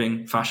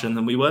probing fashion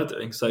than we were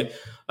doing. So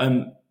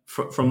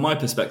from my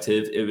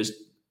perspective, it was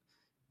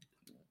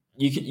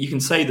you can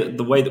say that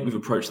the way that we've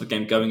approached the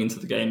game going into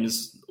the game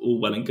is all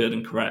well and good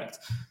and correct.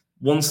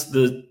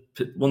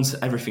 Once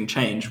everything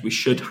changed, we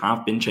should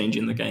have been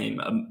changing the game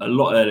a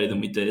lot earlier than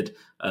we did.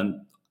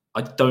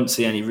 I don't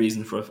see any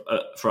reason for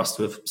us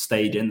to have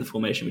stayed in the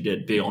formation we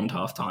did beyond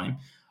half time.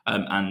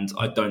 And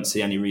I don't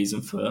see any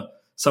reason for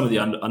some of the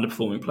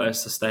underperforming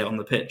players to stay on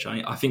the pitch.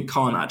 I think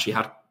Khan actually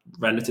had a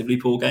relatively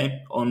poor game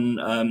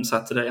on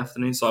Saturday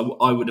afternoon, so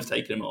I would have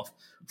taken him off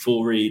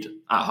for Reid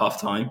at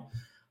half time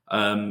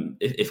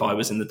if I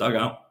was in the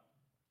dugout.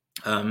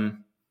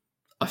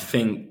 I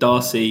think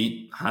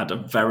Darcy had a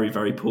very,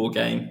 very poor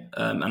game,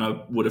 and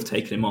I would have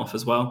taken him off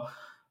as well.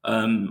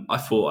 I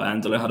thought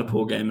Iandolo had a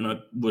poor game, and I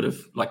would have,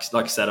 like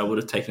I said, I would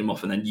have taken him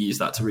off and then used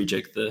that to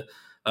rejig the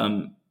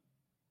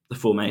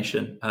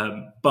formation.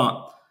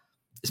 But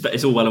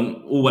it's all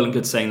well and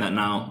good saying that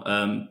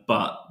now.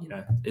 But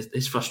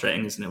it's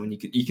frustrating, isn't it, when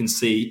you can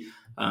see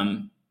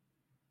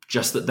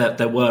just that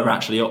there were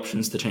actually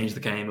options to change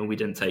the game, and we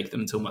didn't take them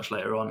until much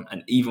later on.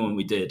 And even when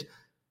we did,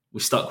 we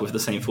stuck with the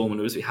same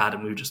formula as we had,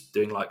 and we were just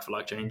doing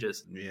like-for-like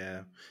changes.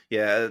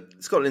 Yeah.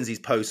 Scott Lindsay's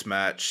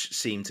post-match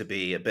seemed to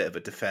be a bit of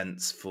a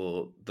defence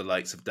for the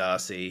likes of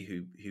Darcy,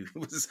 who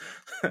was,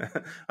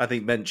 I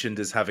think, mentioned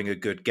as having a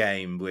good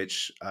game,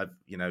 which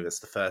that's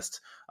the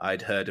first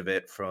I'd heard of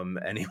it from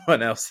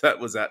anyone else that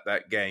was at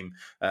that game.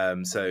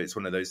 So it's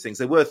one of those things.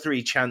 There were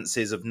 3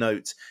 chances of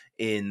note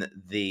in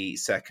the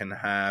second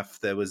half.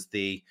 There was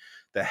the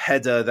the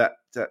header that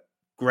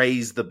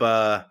grazed the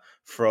bar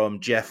from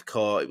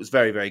Jeffcott. It was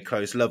very, very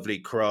close. Lovely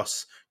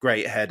cross,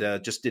 great header.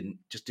 Just didn't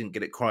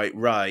get it quite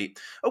right.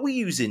 Are we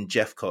using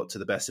Jeffcott to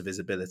the best of his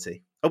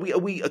ability? Are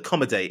we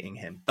accommodating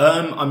him?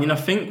 I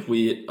think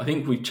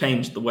we've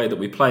changed the way that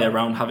we play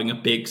around having a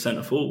big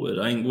centre forward.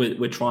 I think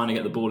we're trying to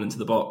get the ball into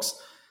the box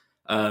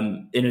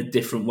in a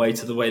different way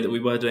to the way that we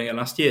were doing it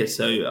last year.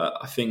 So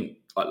I think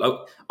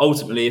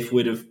ultimately, if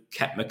we'd have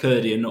kept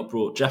McCurdy and not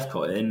brought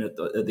Jeffcott in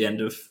at the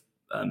end of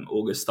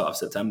August, start of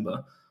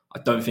September, I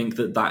don't think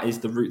that is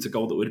the route to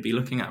goal that we'd be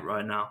looking at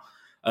right now.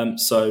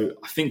 So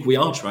I think we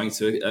are trying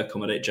to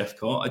accommodate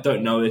Jeffcott. I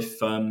don't know if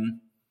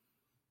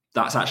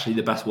that's actually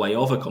the best way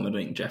of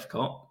accommodating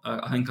Jeffcott.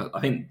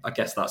 I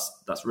guess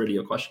that's really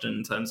a question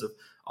in terms of,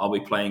 are we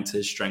playing to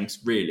his strengths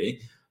really?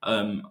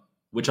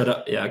 Which I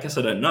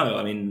don't know.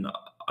 I mean,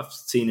 I've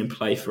seen him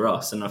play for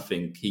us, and I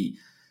think he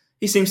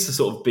seems to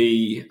sort of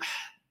be.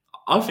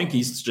 I think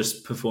he's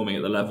just performing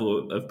at the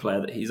level of player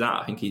that he's at.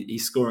 I think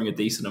he's scoring a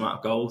decent amount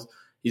of goals.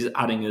 He's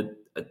adding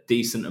a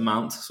decent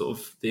amount to sort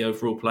of the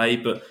overall play,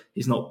 but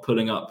he's not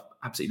pulling up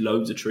absolutely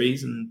loads of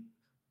trees. And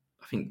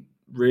I think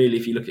really,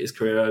 if you look at his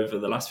career over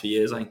the last few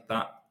years, I think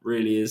that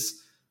really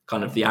is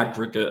kind of the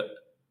aggregate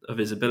of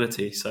his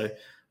ability. So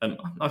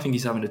I think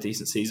he's having a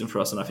decent season for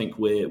us, and I think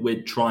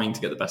we're trying to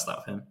get the best out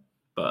of him.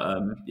 But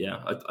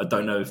I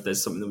don't know if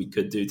there's something that we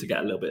could do to get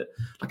a little bit,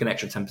 like an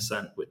extra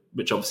 10%,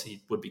 which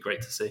obviously would be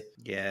great to see.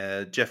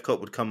 Yeah, Jeffcott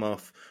would come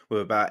off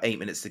with about 8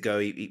 minutes to go.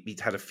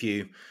 He'd had a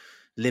few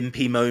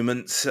limpy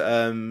moments. He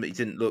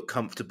didn't look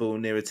comfortable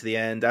nearer to the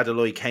end.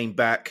 Adeloy came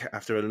back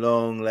after a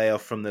long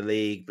layoff from the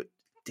league, but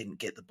didn't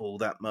get the ball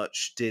that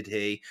much, did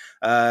he?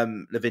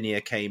 Lavinia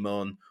came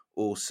on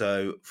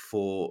also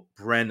for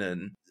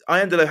Brennan.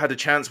 Iandolo had a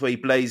chance where he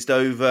blazed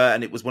over,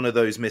 and it was one of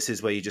those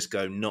misses where you just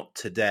go, not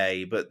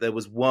today. But there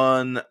was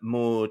one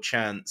more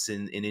chance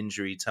in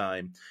injury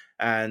time,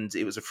 and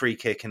it was a free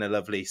kick in a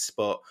lovely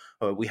spot.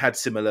 We had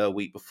similar a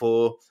week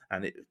before,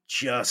 and it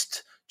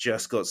just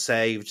got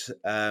saved.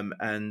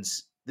 And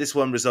this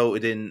one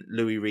resulted in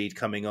Louis Reed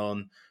coming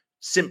on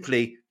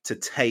simply to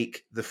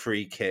take the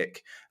free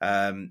kick.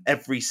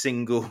 Every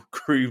single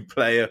Crewe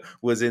player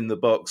was in the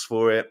box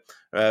for it.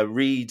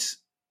 Reed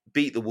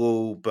beat the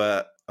wall,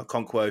 but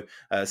Okonkwo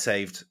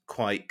saved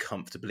quite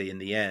comfortably in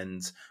the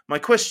end. My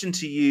question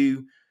to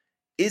you,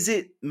 is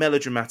it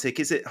melodramatic?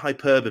 Is it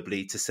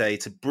hyperbole to say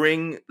to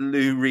bring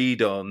Lou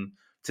Reed on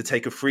to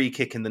take a free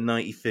kick in the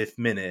 95th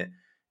minute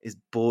is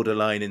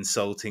borderline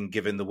insulting,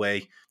 given the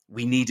way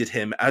we needed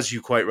him, as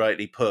you quite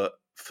rightly put,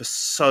 for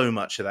so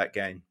much of that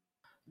game?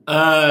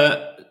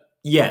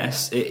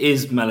 Yes, it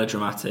is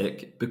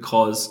melodramatic,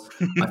 because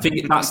I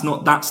think that's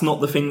not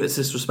the thing that's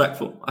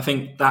disrespectful. I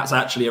think that's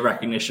actually a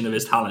recognition of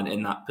his talent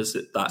in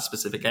that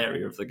specific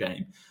area of the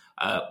game,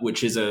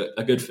 which is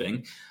a good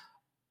thing.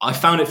 I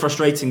found it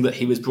frustrating that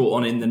he was brought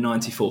on in the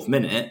 94th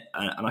minute,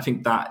 and I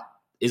think that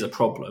is a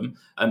problem.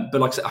 But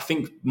like I said, I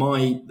think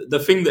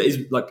the thing that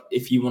is, like,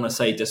 if you want to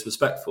say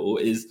disrespectful,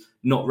 is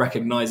not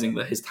recognizing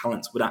that his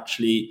talents would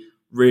actually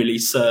really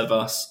serve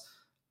us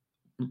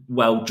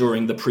well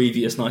during the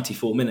previous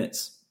 94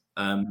 minutes.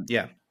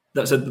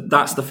 That's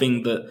the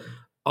thing that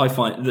I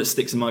find that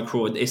sticks in my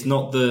craw. It's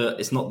not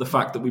the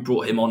fact that we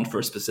brought him on for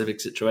a specific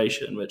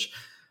situation, which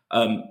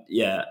I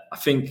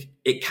think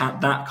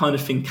that kind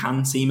of thing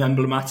can seem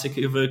emblematic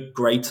of a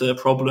greater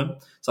problem.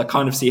 So I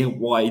kind of see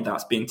why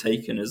that's being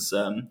taken as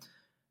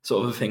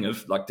sort of a thing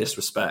of like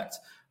disrespect.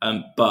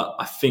 But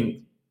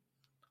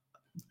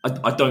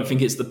I don't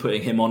think it's the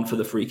putting him on for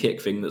the free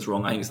kick thing that's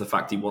wrong. I think it's the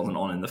fact he wasn't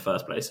on in the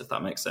first place, if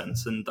that makes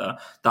sense. And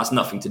that's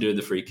nothing to do with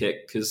the free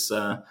kick, because,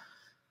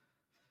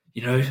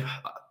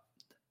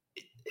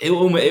 it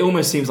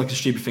almost seems like a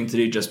stupid thing to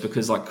do, just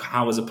because, like,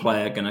 how is a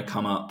player going to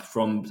come up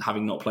from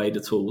having not played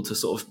at all to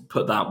sort of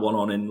put that one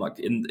on in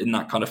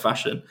that kind of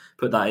fashion,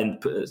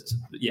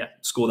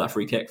 score that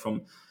free kick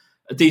from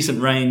a decent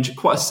range,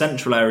 quite a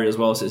central area as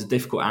well, so it's a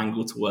difficult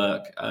angle to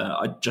work.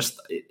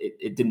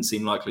 It didn't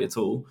seem likely at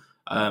all.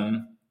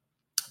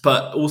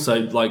 But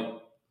also, like,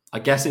 I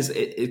guess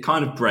it's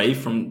kind of brave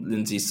from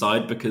Lindsay's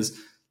side, because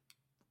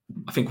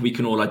I think we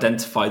can all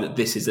identify that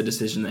this is a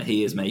decision that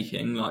he is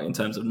making, like, in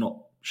terms of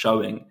not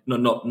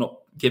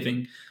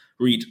giving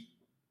Reed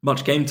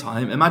much game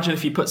time. Imagine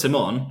if he puts him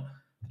on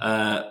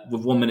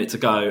with 1 minute to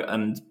go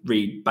and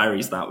Reed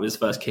buries that with his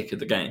first kick of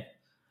the game.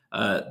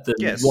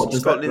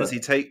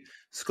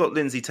 Scott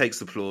Lindsay takes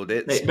the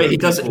plaudits, but he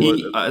does.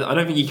 I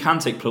don't think he can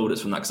take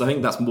plaudits from that, because I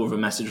think that's more of a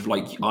message of,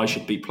 like, I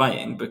should be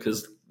playing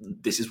because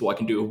this is what I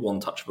can do with one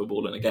touch of a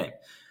ball in a game.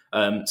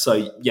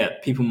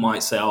 People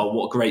might say, "Oh,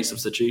 what a great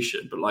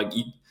substitution," but, like,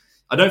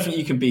 I don't think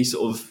you can be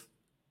sort of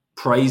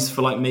praised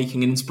for, like,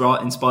 making an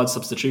inspired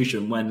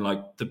substitution when,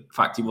 like, the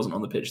fact he wasn't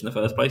on the pitch in the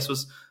first place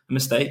was a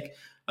mistake.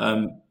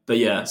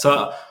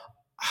 So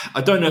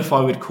I don't know if I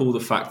would call the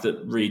fact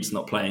that Reed's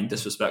not playing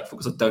disrespectful,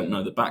 because I don't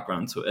know the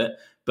background to it,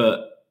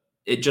 but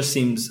it just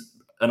seems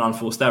an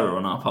unforced error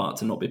on our part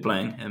to not be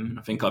playing him.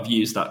 I think I've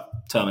used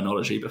that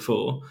terminology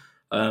before.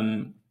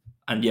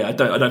 And yeah, I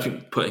don't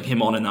think putting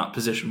him on in that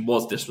position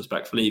was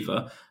disrespectful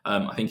either.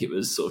 I think it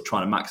was sort of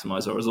trying to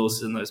maximise our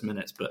resources in those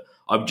minutes, but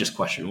I would just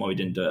question why we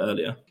didn't do it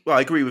earlier. Well,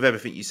 I agree with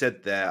everything you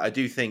said there. I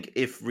do think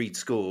if Reed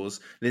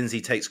scores,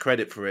 Lindsay takes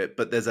credit for it,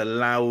 but there's a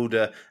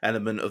louder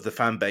element of the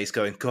fan base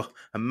going, God,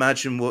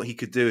 imagine what he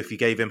could do if you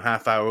gave him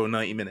half hour or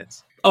 90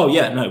 minutes. Oh,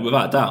 yeah, no,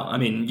 without a doubt. I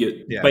mean,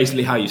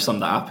 basically how you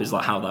summed that up is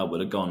like how that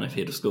would have gone if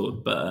he'd have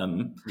scored. But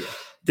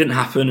didn't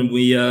happen, and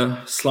we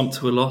slumped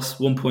to a loss,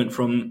 1 point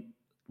from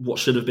what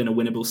should have been a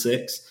winnable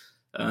 6.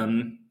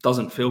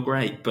 Doesn't feel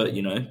great, but,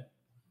 you know,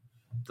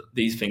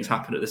 these things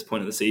happen at this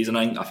point of the season.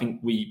 I think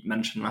we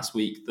mentioned last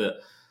week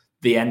that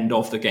the end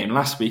of the game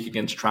last week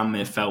against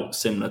Tranmere felt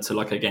similar to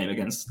like a game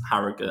against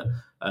Harrogate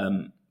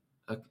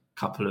a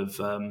couple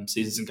of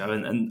seasons ago.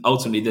 And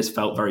ultimately this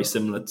felt very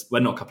similar to,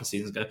 well, not a couple of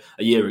seasons ago,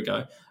 a year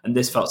ago. And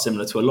this felt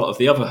similar to a lot of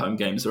the other home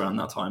games around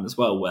that time as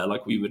well, where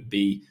like we would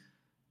be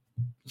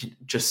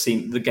just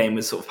seeing the game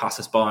would sort of pass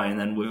us by, and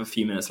then with a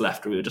few minutes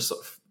left, we were just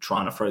sort of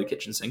trying to throw the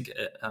kitchen sink at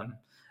it,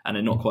 and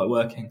it not quite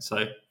working.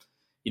 So,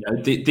 you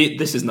know,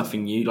 this is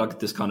nothing new. Like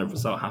this kind of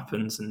result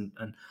happens and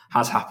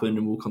has happened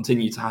and will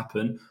continue to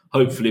happen.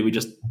 Hopefully, we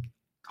just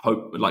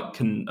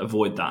can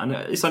avoid that. And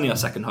it's only our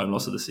second home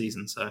loss of the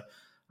season, so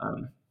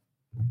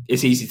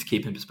it's easy to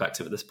keep in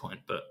perspective at this point.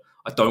 But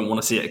I don't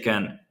want to see it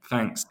again.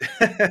 Thanks.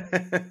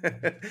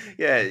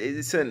 Yeah,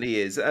 it certainly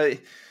is.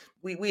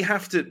 We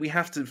have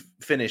to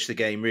finish the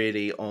game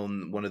really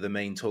on one of the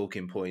main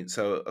talking points.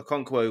 So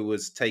Okonkwo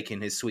was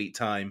taking his sweet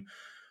time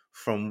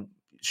from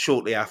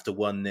shortly after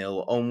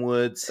 1-0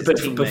 onwards.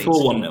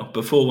 Before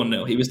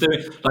 1-0, he was doing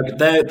like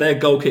their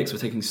goal kicks were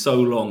taking so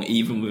long,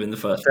 even within the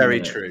first. Very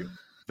minute. True,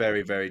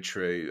 very very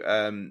true.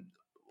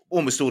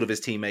 Almost all of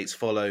his teammates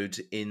followed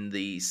in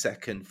the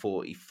second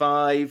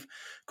 45.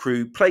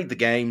 Crewe played the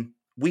game.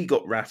 We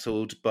got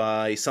rattled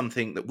by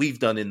something that we've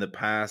done in the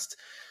past.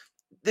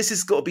 This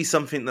has got to be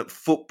something that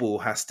football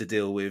has to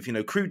deal with. You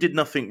know, Crewe did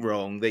nothing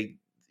wrong. The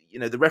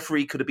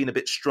referee could have been a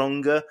bit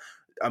stronger.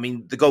 I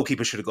mean, the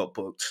goalkeeper should have got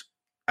booked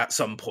at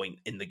some point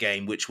in the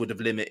game, which would have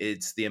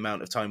limited the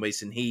amount of time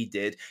wasted he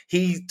did.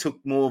 He took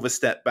more of a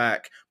step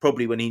back,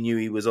 probably when he knew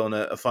he was on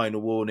a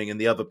final warning, and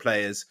the other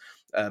players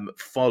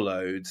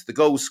followed. The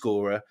goal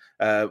scorer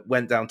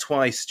went down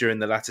twice during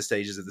the latter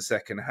stages of the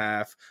second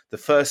half. The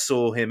first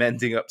saw him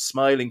ending up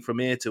smiling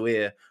from ear to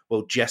ear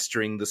while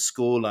gesturing the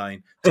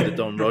scoreline to the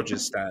Don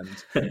Rogers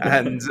stand.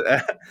 And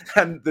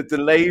the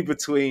delay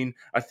between,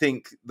 I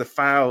think, the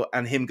foul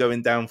and him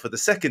going down for the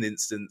second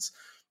instance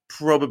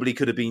probably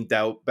could have been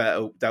dealt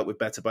with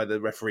better by the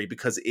referee,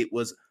 because it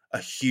was a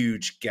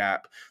huge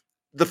gap.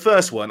 The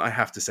first one, I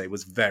have to say,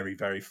 was very,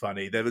 very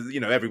funny. There was,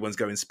 everyone's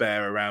going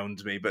spare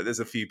around me, but there's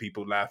a few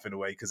people laughing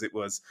away because it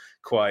was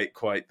quite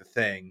the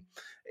thing.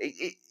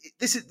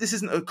 This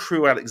isn't a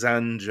Crewe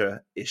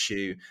Alexandra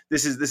issue.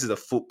 This is a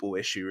football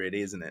issue,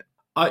 really, isn't it?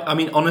 I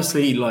mean,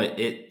 honestly, like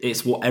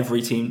it's what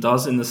every team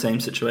does in the same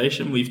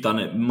situation. We've done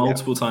it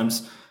multiple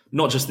times,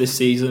 not just this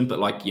season,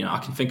 but I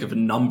can think of a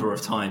number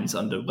of times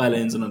under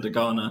Wellens and under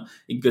Garner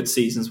in good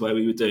seasons where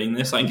we were doing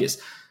this. I think it's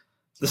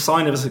the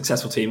sign of a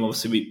successful team.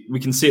 Obviously, we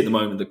can see at the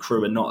moment that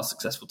Crewe are not a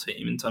successful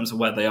team in terms of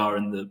where they are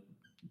in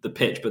the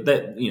pitch, but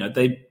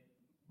they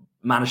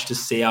managed to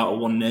see out a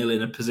 1-0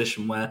 in a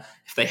position where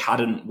if they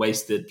hadn't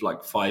wasted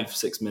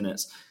 5-6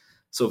 minutes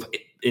sort of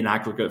in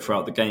aggregate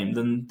throughout the game,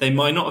 then they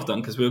might not have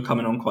done, because we were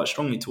coming on quite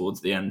strongly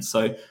towards the end.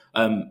 So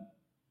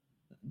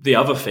the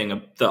other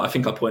thing that I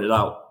think I pointed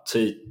out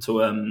to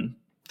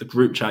the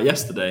group chat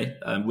yesterday,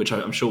 which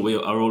I'm sure we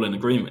are all in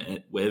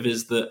agreement with,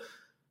 is that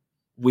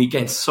we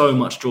gained so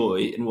much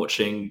joy in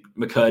watching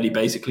McCurdy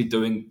basically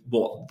doing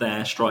what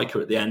their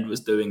striker at the end was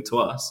doing to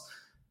us,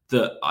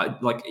 that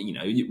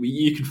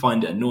you can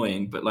find it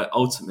annoying, but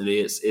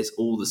ultimately it's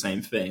all the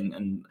same thing.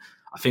 And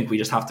I think we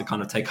just have to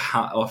kind of take a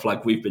hat off,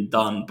 we've been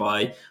done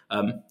by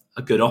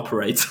a good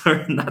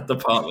operator in that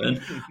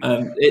department.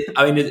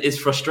 It's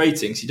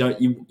frustrating. So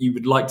you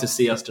would like to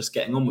see us just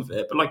getting on with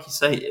it, but like you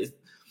say,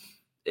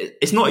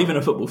 it's not even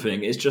a football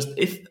thing. It's just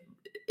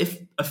if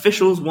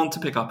officials want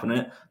to pick up on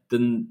it,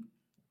 then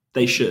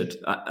they should.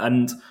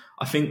 And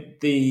I think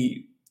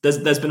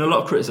there's been a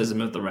lot of criticism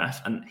of the ref,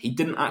 and he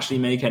didn't actually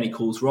make any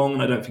calls wrong,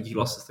 and I don't think he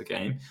lost us the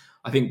game.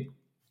 I think,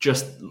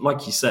 just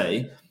like you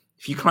say,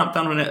 if you clamp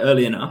down on it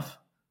early enough,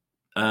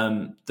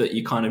 that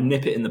you kind of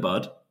nip it in the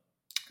bud,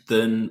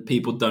 then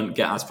people don't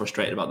get as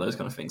frustrated about those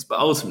kind of things. But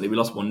ultimately, we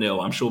lost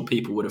 1-0. I'm sure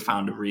people would have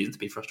found a reason to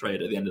be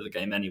frustrated at the end of the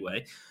game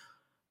anyway.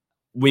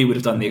 We would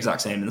have done the exact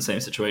same in the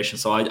same situation.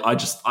 So I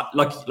just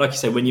like you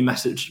say, when you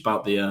messaged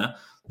about the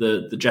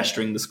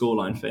gesturing the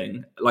scoreline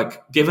thing,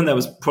 given there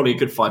was probably a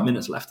good 5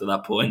 minutes left at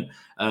that point,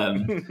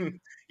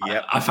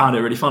 I found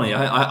it really funny.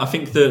 I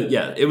think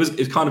that it was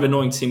kind of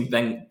annoying to see him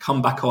then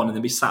come back on and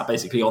then be sat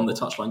basically on the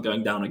touchline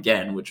going down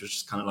again, which was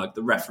just kind of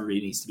the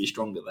referee needs to be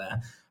stronger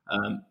there.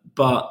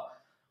 But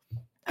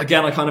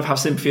again, I kind of have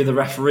sympathy with the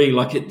referee.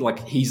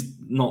 He's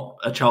not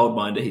a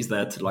childminder. He's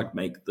there to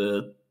make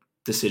the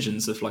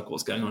decisions of like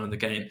what's going on in the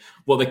game.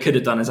 What they could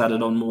have done is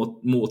added on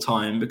more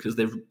time, because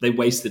they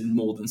wasted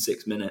more than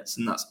 6 minutes,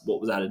 and that's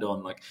what was added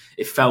on. Like,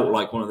 it felt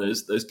like one of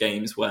those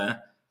games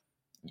where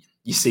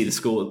you see the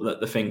score,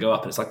 the thing go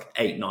up, and it's like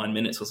 8-9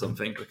 minutes or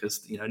something,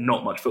 because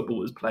not much football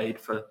was played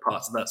for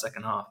parts of that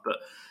second half. But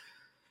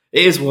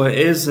it is what it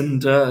is,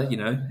 and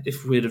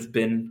if we'd have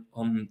been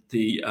on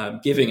the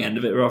giving end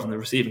of it rather than the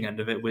receiving end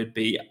of it, we'd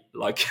be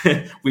like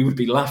we would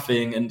be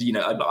laughing. And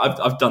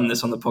I've done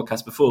this on the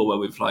podcast before, where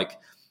we've like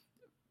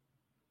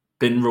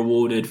been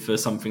rewarded for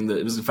something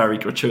that was very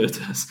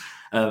gratuitous,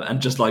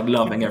 and just like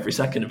loving every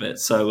second of it.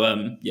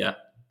 So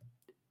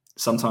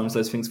sometimes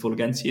those things fall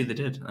against you. They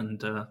did,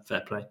 and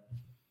fair play.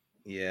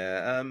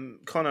 Yeah.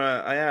 Connor,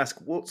 I ask,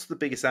 what's the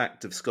biggest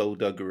act of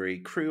skullduggery?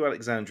 Crewe,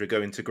 Alexandra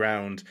going to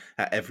ground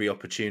at every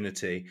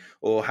opportunity,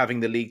 or having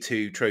the League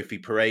Two trophy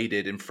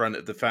paraded in front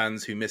of the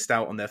fans who missed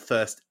out on their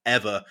first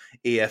ever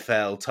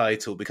EFL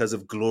title because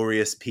of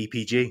glorious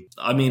PPG?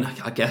 I mean,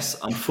 I guess,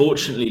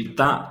 unfortunately,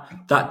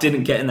 that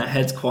didn't get in their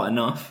heads quite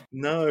enough.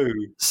 No.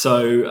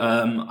 So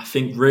I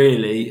think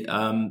really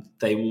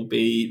they'll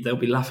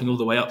be laughing all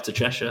the way up to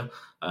Cheshire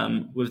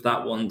with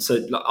that one.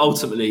 So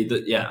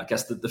ultimately, I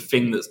guess the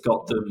thing that's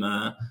got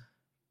them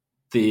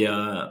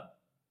the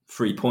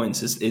 3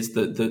 points is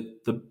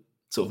the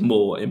sort of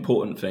more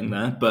important thing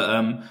there. But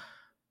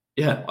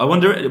I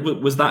wonder,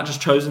 was that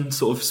just chosen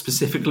sort of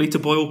specifically to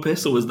boil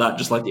piss, or was that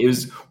just like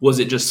was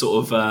it just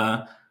sort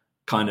of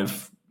kind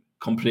of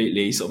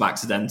completely sort of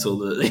accidental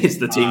that it's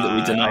the team that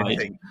we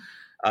denied?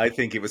 I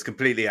think it was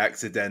completely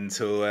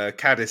accidental.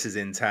 Cadiz is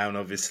in town,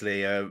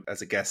 obviously,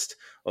 as a guest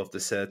of the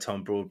Sir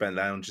Tom Broadbent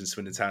Lounge in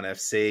Swindon Town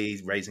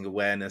FC, raising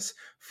awareness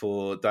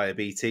for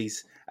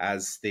diabetes,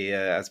 as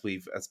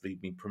we've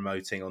been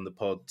promoting on the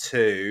pod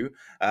too.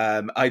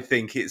 I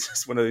think it's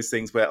just one of those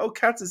things where,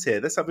 Cadiz is here,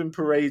 let's have him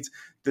parade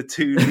the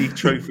 2 league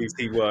trophies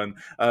he won,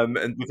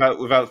 and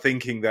without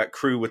thinking that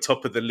Crewe were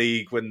top of the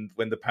league when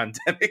the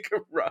pandemic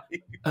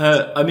arrived.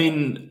 I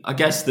mean, I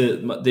guess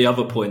the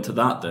other point to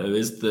that though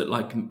is that,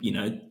 like,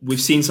 we've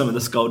seen some of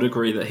the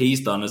skullduggery that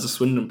he's done as a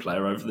Swindon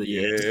player over the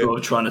years, sort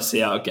of trying to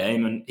see out a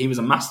game, and he was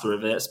a master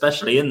of it,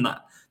 especially in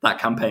that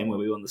campaign where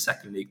we won the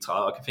second league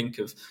title. I can think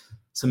of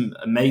some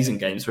amazing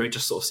games where he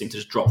just sort of seemed to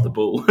just drop the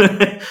ball,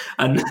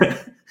 and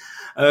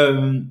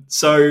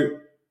so.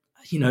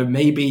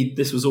 Maybe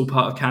this was all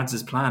part of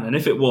Cadiz's plan. And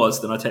if it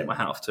was, then I take my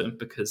hat off to him,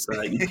 because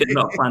you could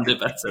not have planned it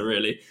better,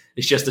 really.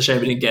 It's just a shame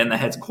he didn't get in their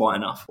heads quite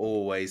enough.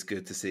 Always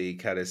good to see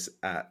Cadiz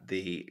at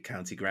the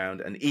county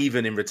ground, and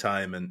even in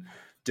retirement,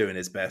 doing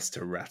his best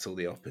to rattle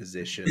the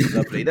opposition.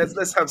 Lovely.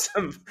 Let's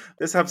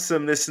have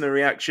some listener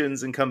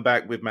reactions and come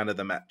back with man of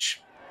the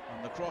match.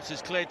 And the cross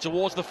is cleared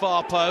towards the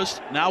far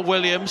post. Now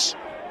Williams.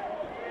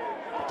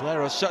 The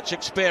player has such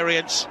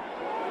experience.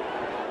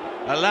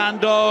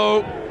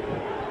 Orlando.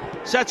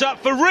 Set up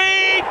for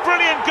Reid,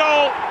 brilliant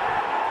goal.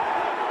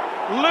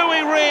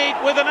 Louis Reid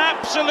with an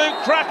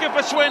absolute cracker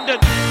for Swindon.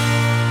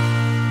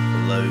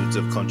 Loads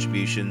of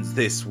contributions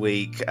this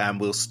week, and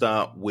we'll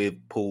start with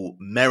Paul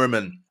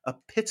Merriman. A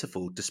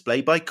pitiful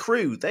display by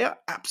Crewe. They are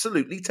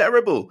absolutely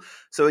terrible.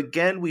 So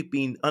again, we've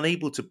been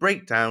unable to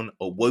break down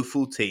a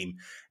woeful team.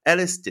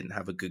 Ellis didn't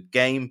have a good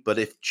game, but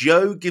if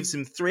Joe gives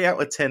him 3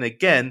 out of 10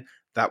 again,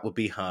 that would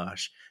be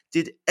harsh.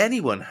 Did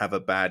anyone have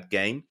a bad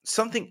game?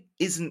 Something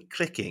isn't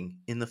clicking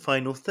in the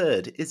final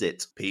third, is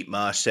it? Pete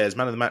Marsh says,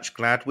 man of the match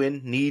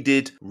Gladwin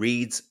needed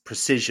Reid's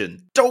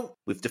precision.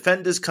 With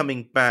defenders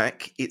coming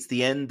back, it's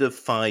the end of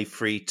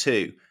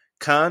 5-3-2.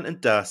 Khan and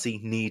Darcy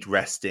need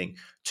resting.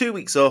 2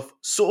 weeks off,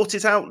 sort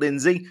it out,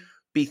 Lindsay.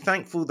 Be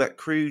thankful that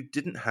Crewe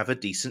didn't have a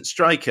decent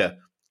striker.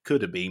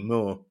 Could have been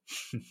more.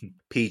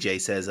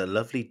 PJ says, a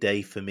lovely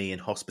day for me in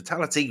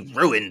hospitality,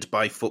 ruined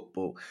by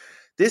football.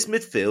 This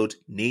midfield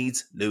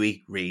needs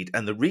Louis Reid,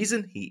 and the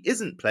reason he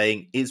isn't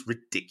playing is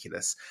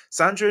ridiculous.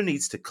 Sandro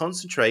needs to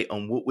concentrate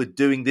on what we're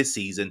doing this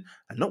season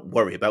and not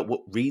worry about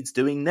what Reid's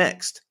doing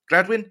next.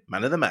 Gladwin,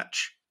 man of the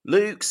match.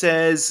 Luke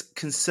says,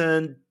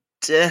 concern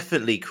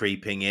definitely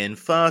creeping in,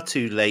 far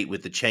too late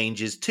with the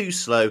changes, too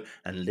slow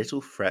and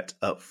little threat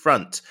up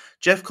front.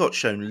 Jeffcott's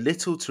shown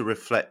little to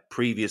reflect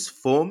previous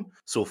form,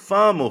 saw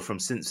far more from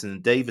Simpson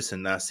and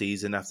Davison last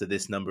season after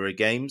this number of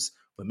games.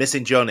 We're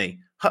missing Johnny.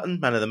 Hutton,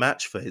 man of the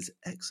match for his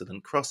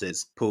excellent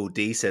crosses. Paul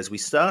D says we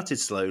started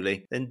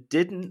slowly, then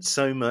didn't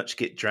so much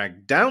get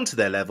dragged down to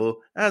their level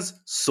as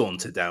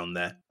saunter down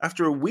there.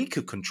 After a week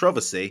of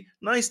controversy,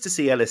 nice to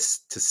see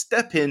Ellis to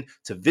step in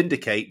to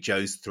vindicate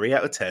Joe's 3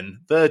 out of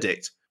 10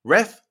 verdict.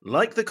 Ref,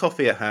 like the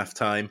coffee at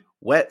halftime,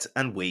 wet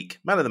and weak.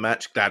 Man of the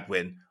match,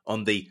 Gladwin,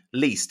 on the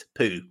least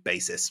poo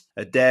basis.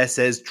 Adair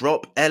says,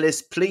 drop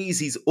Ellis, please.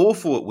 He's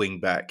awful at wing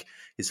back.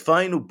 His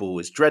final ball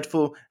is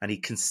dreadful, and he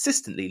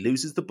consistently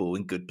loses the ball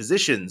in good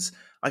positions.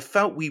 I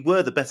felt we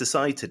were the better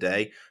side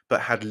today,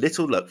 but had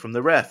little luck from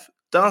the ref.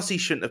 Darcy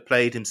shouldn't have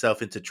played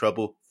himself into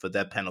trouble for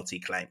their penalty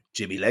claim.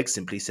 Jimmy Legg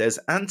simply says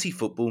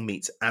anti-football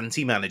meets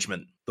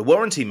anti-management. The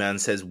warranty man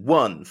says,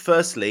 1.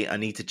 Firstly, I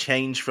need to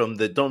change from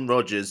the Don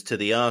Rogers to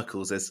the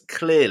Arkles, as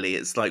clearly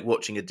it's like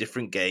watching a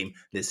different game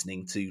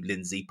listening to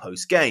Lindsay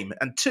post-game.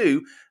 And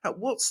 2, at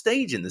what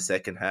stage in the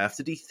second half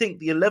did he think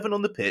the 11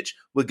 on the pitch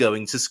were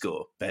going to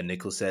score? Ben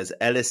Nichols says,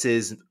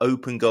 Ellis's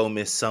open goal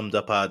miss summed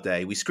up our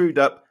day. We screwed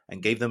up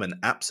and gave them an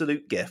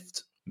absolute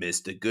gift.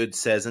 Mr. Good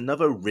says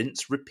another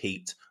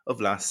rinse-repeat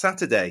of last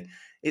Saturday.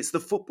 It's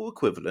the football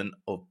equivalent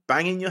of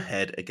banging your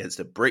head against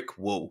a brick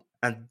wall.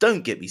 And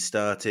don't get me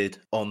started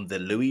on the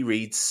Louis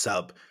Reed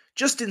sub.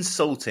 Just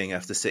insulting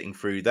after sitting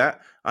through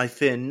that. I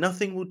fear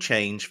nothing will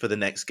change for the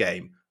next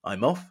game.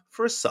 I'm off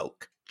for a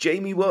sulk.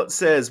 Jamie Watt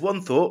says,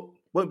 one thought,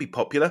 won't be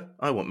popular.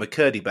 I want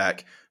McCurdy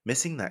back.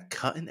 Missing that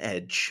cutting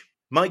edge.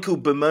 Michael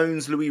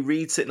bemoans Louis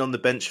Reed sitting on the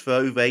bench for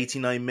over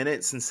 89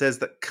 minutes and says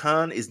that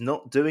Khan is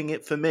not doing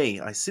it for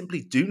me. I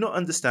simply do not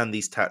understand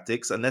these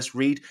tactics unless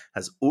Reed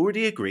has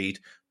already agreed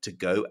to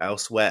go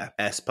elsewhere.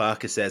 S.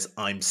 Parker says,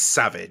 I'm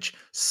savage.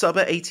 Sub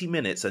at 80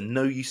 minutes are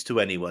no use to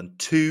anyone.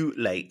 Too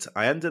late.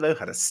 Iandolo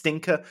had a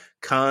stinker.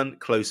 Khan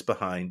close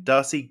behind.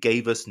 Darcy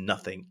gave us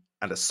nothing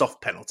and a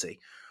soft penalty.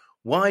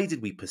 Why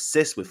did we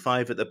persist with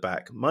 5 at the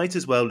back? Might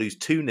as well lose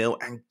 2-0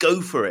 and go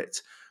for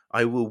it.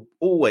 I will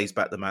always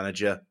back the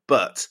manager,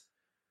 but...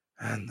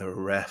 And the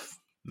ref.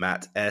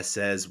 Matt S.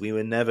 says, we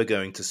were never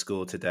going to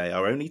score today.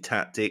 Our only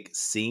tactic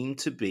seemed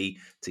to be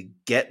to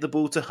get the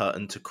ball to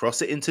Hutton to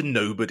cross it into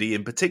nobody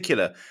in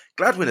particular.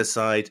 Gladwin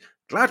aside,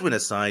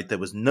 there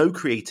was no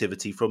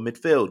creativity from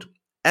midfield.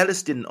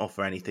 Ellis didn't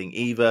offer anything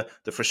either.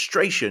 The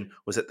frustration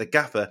was that the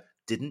gaffer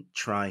didn't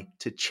try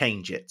to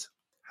change it.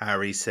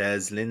 Harry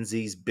says,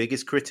 Lindsay's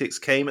biggest critics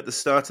came at the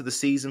start of the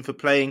season for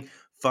playing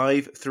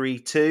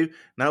 5-3-2.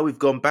 Now we've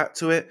gone back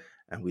to it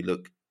and we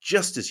look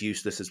just as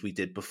useless as we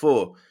did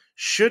before.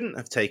 Shouldn't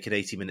have taken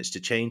 80 minutes to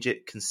change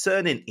it,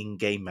 concerning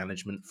in-game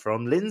management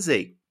from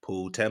Lindsay.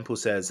 Paul Temple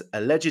says,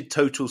 alleged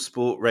total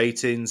sport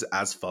ratings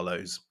as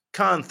follows.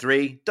 Khan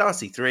 3,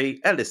 Darcy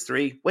 3, Ellis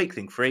 3,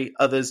 Wakeling 3,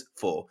 others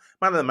 4.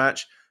 Man of the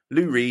match,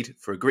 Lou Reed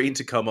for agreeing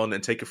to come on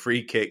and take a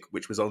free kick,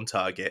 which was on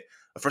target.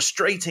 A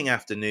frustrating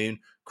afternoon.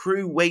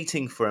 Crewe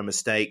waiting for a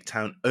mistake.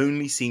 Town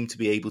only seemed to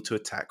be able to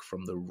attack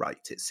from the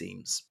right, it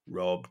seems.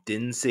 Rob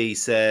Dinsey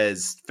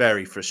says,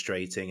 very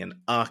frustrating and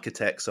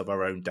architects of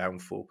our own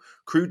downfall.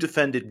 Crewe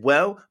defended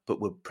well, but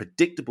were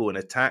predictable in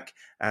attack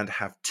and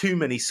have too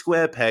many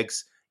square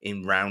pegs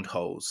in round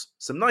holes.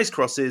 Some nice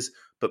crosses,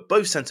 but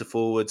both centre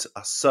forwards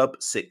are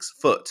sub 6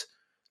 foot.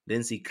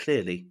 Lindsay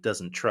clearly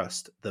doesn't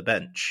trust the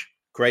bench.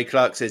 Craig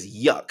Clark says,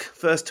 yuck,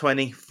 first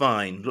 20,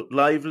 fine, looked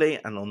lively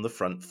and on the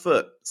front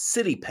foot.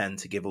 Silly pen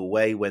to give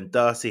away when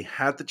Darcy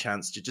had the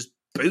chance to just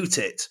boot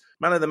it.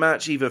 Man of the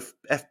match, either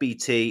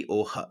FBT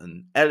or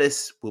Hutton.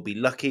 Ellis will be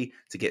lucky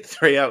to get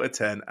 3 out of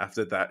 10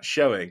 after that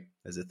showing.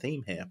 There's a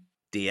theme here.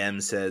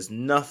 DM says,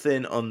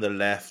 nothing on the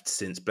left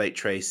since Blake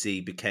Tracy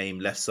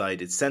became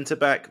left-sided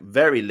centre-back.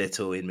 Very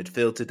little in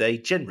midfield today.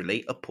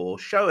 Generally a poor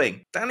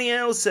showing.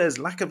 Danielle says,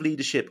 lack of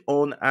leadership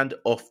on and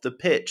off the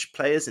pitch.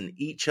 Players in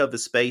each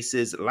other's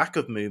spaces, lack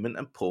of movement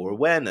and poor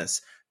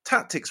awareness.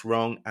 Tactics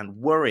wrong and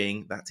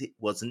worrying that it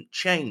wasn't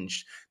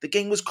changed. The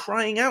game was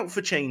crying out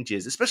for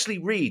changes, especially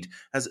Reed,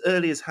 as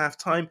early as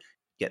half-time,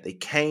 yet they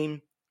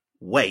came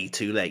way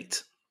too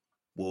late.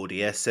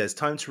 Wardy S says,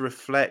 time to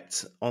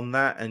reflect on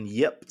that, and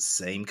yep,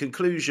 same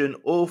conclusion.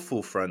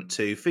 Awful front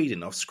two,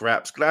 feeding off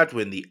scraps.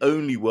 Gladwin, the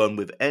only one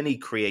with any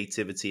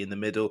creativity in the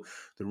middle.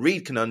 The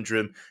Reed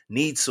conundrum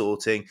needs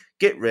sorting.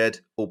 Get rid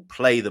or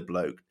play the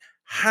bloke.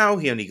 How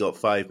he only got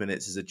 5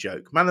 minutes is a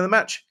joke. Man of the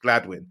match,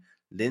 Gladwin.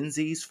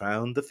 Lindsay's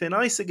found the thin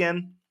ice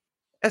again.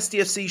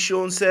 SDFC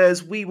Sean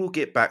says, we will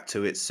get back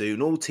to it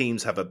soon. All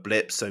teams have a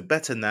blip, so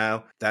better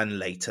now than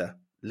later.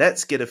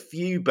 Let's get a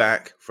few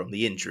back from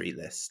the injury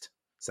list.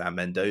 Sam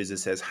Mendoza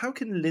says, how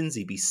can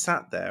Lindsay be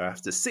sat there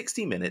after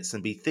 60 minutes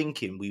and be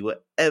thinking we were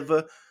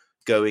ever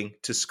going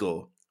to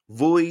score?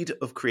 Void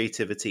of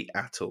creativity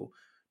at all.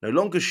 No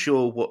longer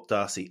sure what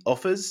Darcy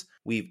offers.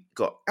 We've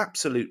got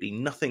absolutely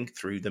nothing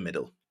through the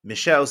middle.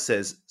 Michelle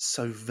says,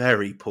 so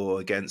very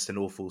poor against an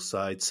awful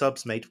side.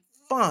 Subs made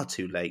far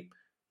too late.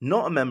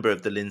 Not a member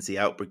of the Lindsay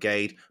out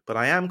brigade, but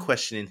I am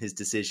questioning his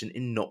decision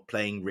in not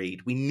playing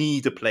Reed. We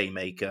need a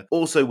playmaker.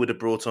 Also would have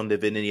brought on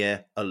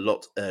Livinier a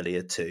lot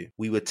earlier too.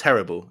 We were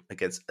terrible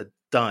against a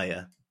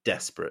dire,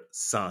 desperate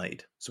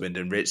side.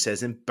 Swindon Rich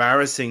says,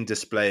 embarrassing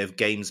display of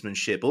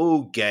gamesmanship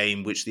all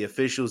game, which the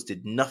officials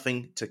did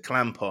nothing to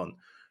clamp on.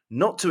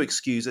 Not to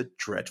excuse a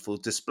dreadful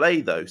display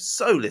though.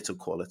 So little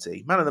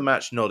quality. Man of the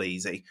match, not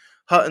easy.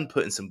 Hutton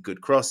put in some good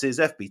crosses.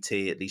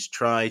 FBT at least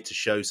tried to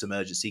show some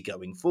urgency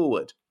going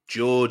forward.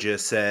 Georgia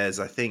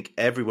says, I think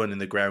everyone in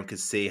the ground could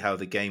see how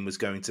the game was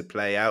going to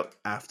play out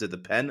after the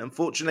pen.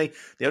 Unfortunately,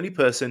 the only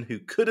person who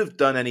could have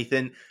done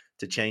anything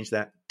to change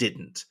that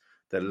didn't.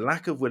 The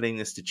lack of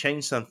willingness to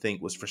change something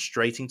was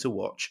frustrating to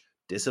watch,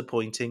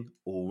 disappointing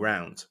all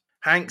round.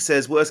 Hank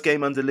says, worst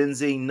game under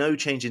Lindsay, no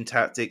change in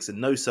tactics and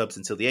no subs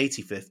until the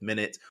 85th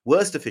minute,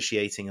 worst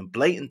officiating and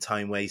blatant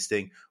time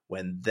wasting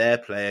when their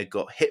player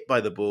got hit by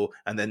the ball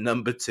and then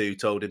number 2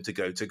 told him to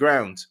go to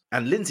ground.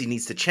 And Lindsay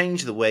needs to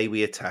change the way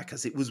we attack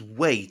as it was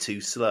way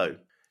too slow.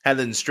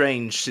 Helen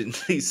Strange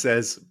simply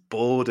says,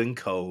 bored and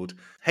cold.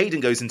 Hayden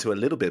goes into a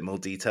little bit more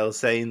detail,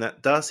 saying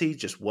that Darcy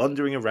just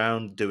wandering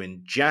around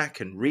doing Jack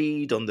and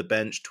Reed on the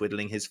bench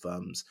twiddling his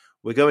thumbs.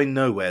 We're going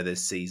nowhere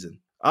this season.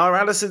 Our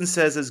Allison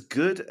says, as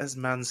good as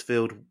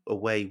Mansfield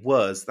away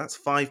was, that's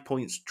 5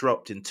 points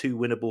dropped in 2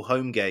 winnable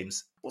home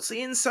games. What's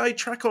the inside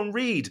track on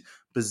Reed?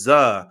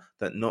 Bizarre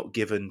that not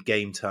given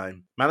game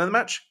time. Man of the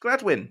match,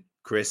 Gladwin.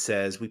 Chris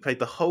says, we played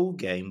the whole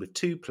game with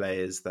 2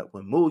 players that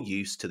were more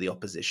used to the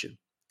opposition.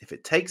 If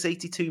it takes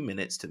 82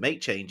 minutes to make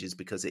changes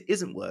because it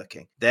isn't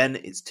working, then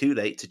it's too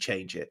late to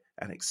change it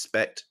and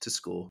expect to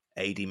score.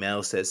 AD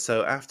Mel says,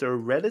 so after a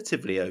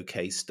relatively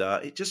okay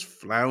start, it just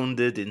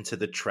floundered into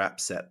the trap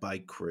set by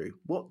Crewe.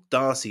 What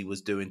Darcy was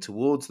doing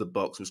towards the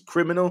box was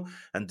criminal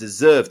and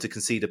deserved to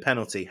concede a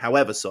penalty,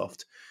 however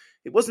soft.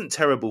 It wasn't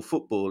terrible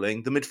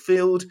footballing. The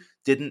midfield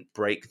didn't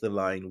break the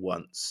line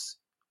once.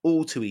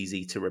 All too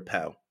easy to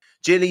repel.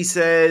 Jilly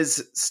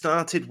says,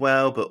 started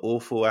well but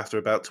awful after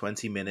about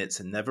 20 minutes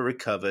and never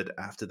recovered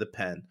after the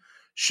pen.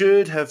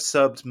 Should have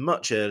subbed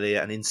much earlier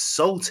and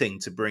insulting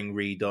to bring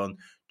Reed on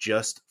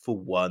just for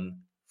 1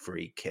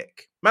 free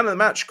kick. Man of the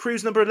match,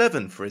 Crewe's number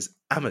 11 for his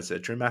amateur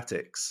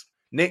dramatics.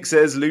 Nick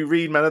says, Lou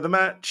Reed, man of the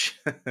match.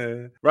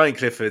 Ryan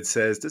Clifford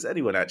says, does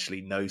anyone actually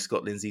know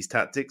Scott Lindsay's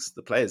tactics?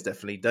 The players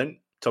definitely don't.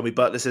 Tommy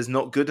Butler says,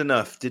 not good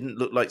enough. Didn't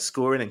look like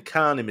scoring, and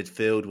Khan in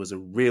midfield was a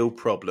real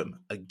problem.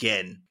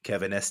 Again.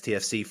 Kevin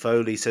STFC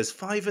Foley says,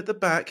 5 at the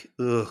back.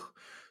 Ugh.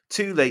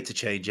 Too late to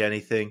change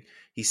anything.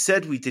 He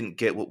said we didn't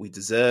get what we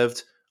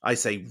deserved. I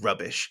say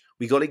rubbish.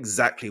 We got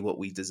exactly what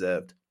we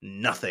deserved.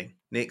 Nothing.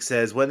 Nick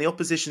says, when the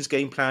opposition's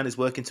game plan is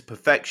working to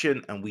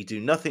perfection and we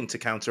do nothing to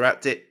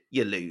counteract it,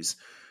 you lose.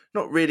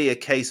 Not really a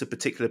case of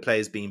particular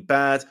players being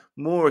bad,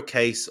 more a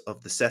case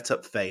of the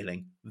setup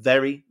failing.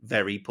 Very,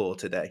 very poor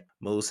today.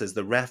 Mull says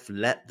the ref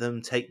let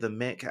them take the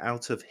mick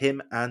out of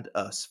him and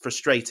us.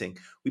 Frustrating.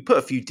 We put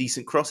a few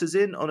decent crosses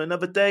in. On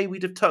another day,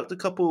 we'd have tucked a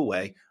couple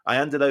away.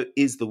 Iandolo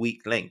is the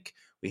weak link.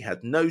 We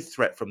had no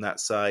threat from that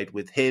side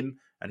with him,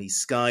 and he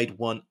skied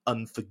one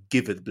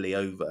unforgivably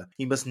over.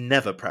 He must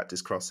never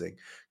practice crossing.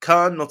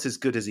 Khan not as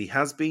good as he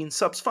has been,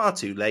 subs far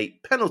too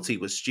late, penalty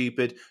was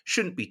stupid,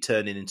 shouldn't be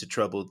turning into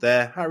trouble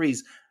there.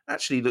 Harry's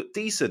actually looked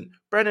decent.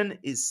 Brennan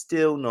is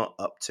still not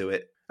up to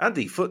it.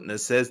 Andy Footner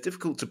says,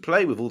 difficult to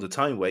play with all the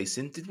time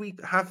wasting. Did we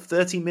have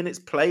 30 minutes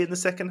play in the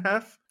second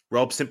half?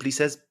 Rob simply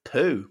says,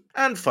 poo.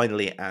 And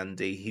finally,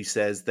 Andy, who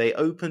says, they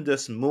opened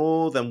us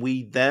more than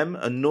we them.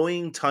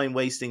 Annoying time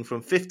wasting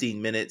from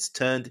 15 minutes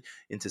turned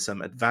into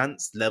some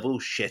advanced level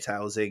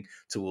shithousing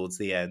towards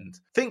the end.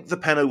 Think the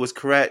penalty was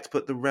correct,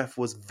 but the ref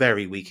was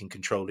very weak in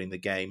controlling the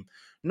game.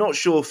 Not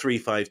sure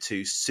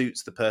 3-5-2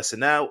 suits the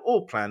personnel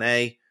or plan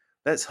A.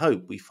 Let's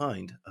hope we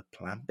find a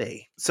plan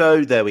B.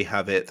 So there we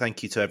have it.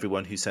 Thank you to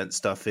everyone who sent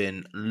stuff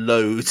in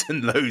loads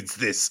and loads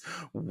this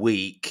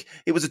week.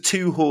 It was a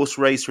 2-horse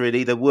race,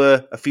 really. There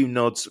were a few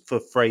nods for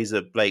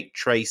Fraser, Blake,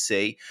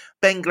 Tracy.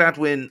 Ben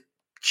Gladwin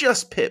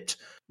just pipped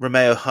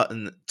Romeo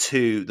Hutton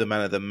to the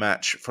man of the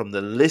match from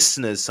the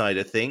listeners' side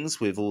of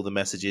things with all the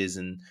messages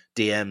and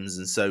DMs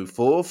and so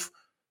forth.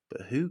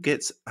 But who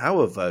gets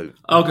our vote?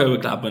 I'll go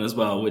with Gladwin as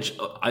well, which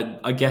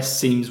I guess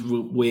seems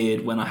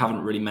weird when I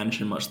haven't really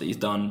mentioned much that he's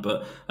done.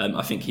 But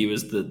I think he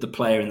was the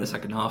player in the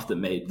second half that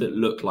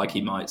looked like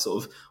he might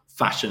sort of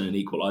fashion an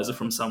equaliser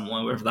from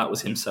somewhere, whether that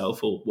was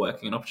himself or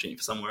working an opportunity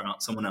for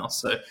someone else.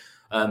 So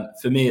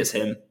for me, it's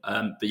him.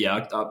 But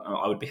yeah,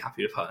 I would be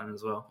happy with Hutton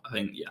as well. I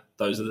think,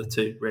 those are the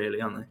two, really,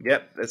 aren't they?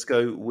 Yep, let's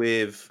go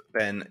with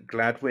Ben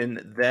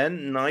Gladwin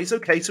then. Nice.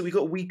 Okay, so we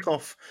got a week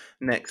off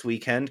next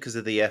weekend because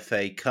of the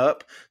FA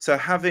Cup. So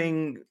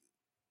having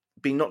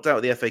been knocked out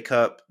of the FA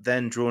Cup,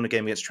 then drawn a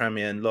game against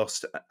Tranmere and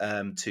lost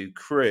to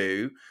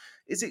Crewe,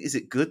 is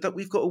it good that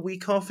we've got a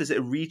week off? Is it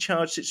a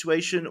recharge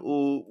situation,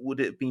 or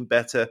would it have been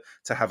better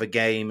to have a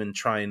game and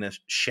try and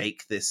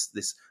shake this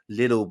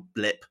little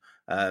blip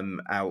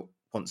out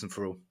once and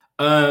for all?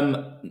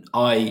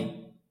 I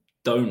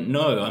don't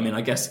know. I mean,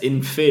 I guess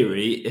in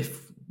theory, if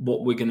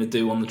what we're going to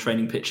do on the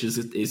training pitches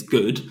is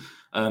good,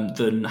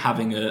 then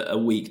having a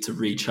week to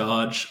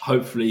recharge,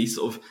 hopefully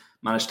sort of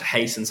manage to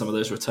hasten some of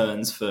those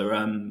returns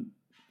for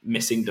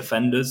missing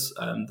defenders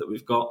that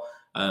we've got,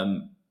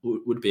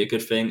 would be a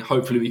good thing.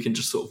 Hopefully we can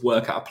just sort of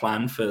work out a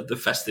plan for the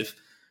festive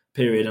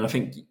period. And I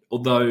think,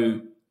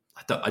 although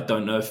I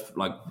don't know if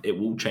it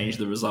will change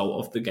the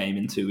result of the game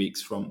in 2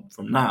 weeks from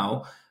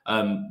now,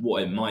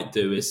 what it might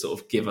do is sort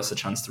of give us a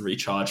chance to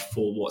recharge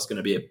for what's going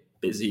to be a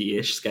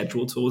busy-ish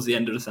schedule towards the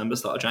end of December,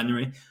 start of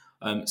January.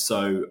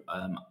 So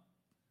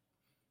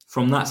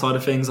from that side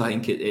of things, I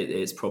think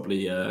it's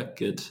probably a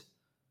good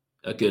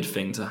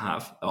thing to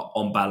have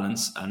on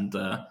balance. And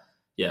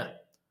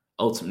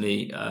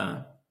ultimately,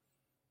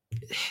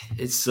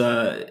 it's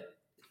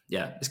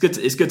yeah, it's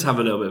good to have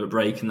a little bit of a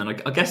break, and then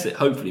I guess it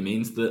hopefully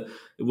means that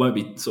it won't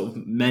be sort of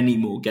many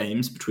more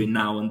games between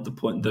now and the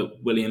point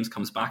that Williams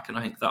comes back, and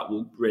I think that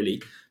will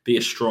really be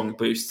a strong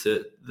boost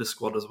to the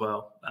squad as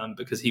well,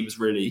 because he was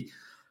really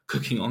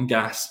cooking on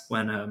gas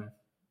when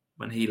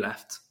he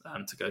left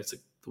to go to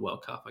the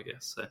World Cup, I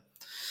guess. So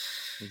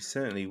he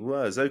certainly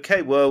was.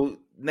 Okay, well,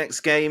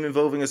 next game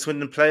involving a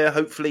Swindon player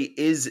hopefully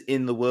is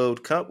in the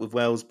World Cup, with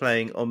Wales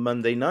playing on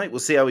Monday night. We'll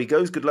see how he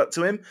goes. Good luck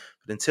to him.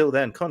 But until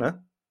then, Connor,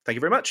 thank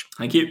you very much.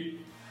 Thank you. Good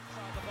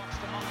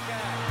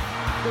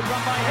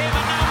run by him,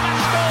 and now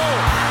Maskell.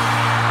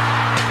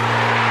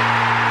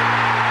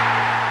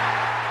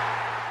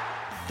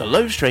 The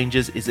Low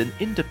Strangers is an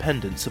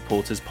independent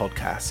supporters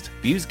podcast.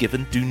 Views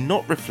given do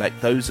not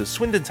reflect those of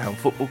Swindon Town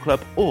Football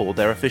Club or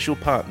their official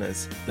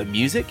partners. The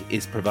music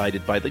is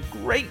provided by the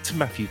great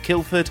Matthew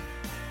Kilford,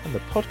 and the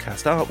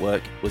podcast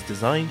artwork was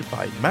designed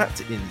by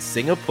Matt in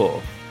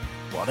Singapore.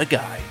 What a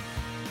guy.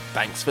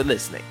 Thanks for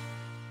listening.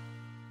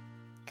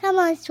 Come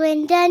on,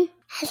 Swindon.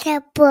 Has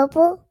a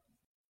bubble?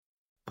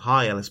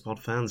 Hi, LS Pod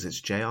fans, it's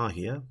JR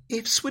here.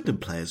 If Swindon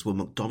players were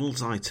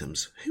McDonald's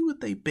items, who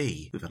would they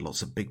be? We've had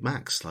lots of Big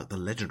Macs, like the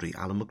legendary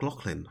Alan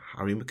McLaughlin,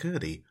 Harry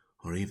McCurdy,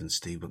 or even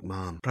Steve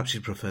McMahon. Perhaps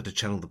you'd prefer to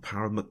channel the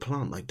power of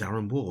McPlant like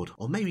Darren Ward,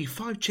 or maybe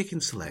 5 chicken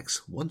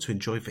selects, one to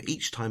enjoy for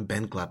each time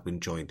Ben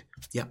Gladwin joined.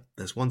 Yep,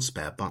 there's one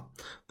spare, but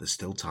there's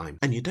still time.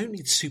 And you don't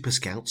need Super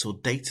Scouts or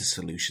data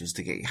solutions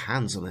to get your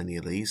hands on any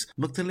of these.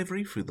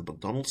 McDelivery through the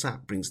McDonald's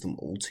app brings them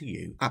all to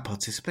you. At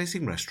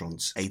participating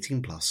restaurants,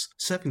 18+,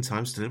 serving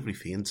times, delivery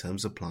fee and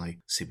terms apply.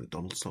 See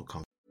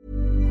mcdonalds.com.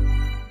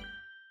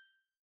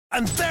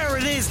 And there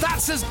it is,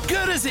 that's as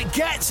good as it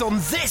gets on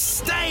this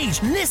stage.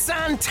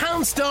 Nissan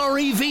Townstar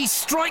EV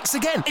strikes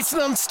again. It's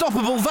an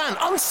unstoppable van,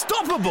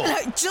 unstoppable.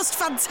 Just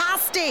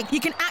fantastic. You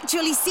can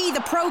actually see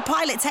the Pro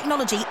Pilot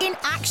technology in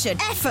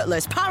action.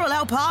 Effortless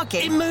parallel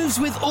parking. It moves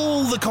with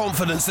all the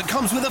confidence that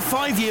comes with a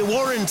 5-year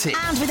warranty.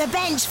 And with a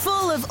bench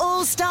full of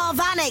all-star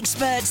van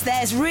experts,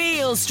 there's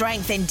real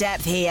strength in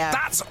depth here.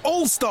 That's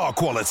all-star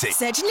quality.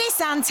 Search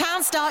Nissan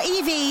Townstar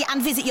EV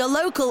and visit your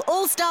local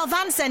all-star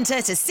van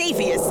centre to see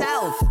for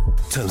yourself.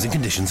 Terms and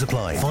conditions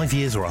apply. 5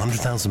 years or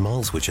 100,000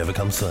 miles, whichever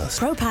comes first.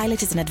 Pro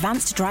Pilot is an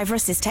advanced driver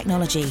assist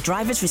technology.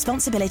 Driver's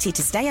responsibility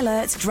to stay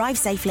alert, drive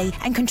safely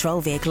and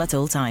control vehicle at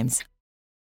all times.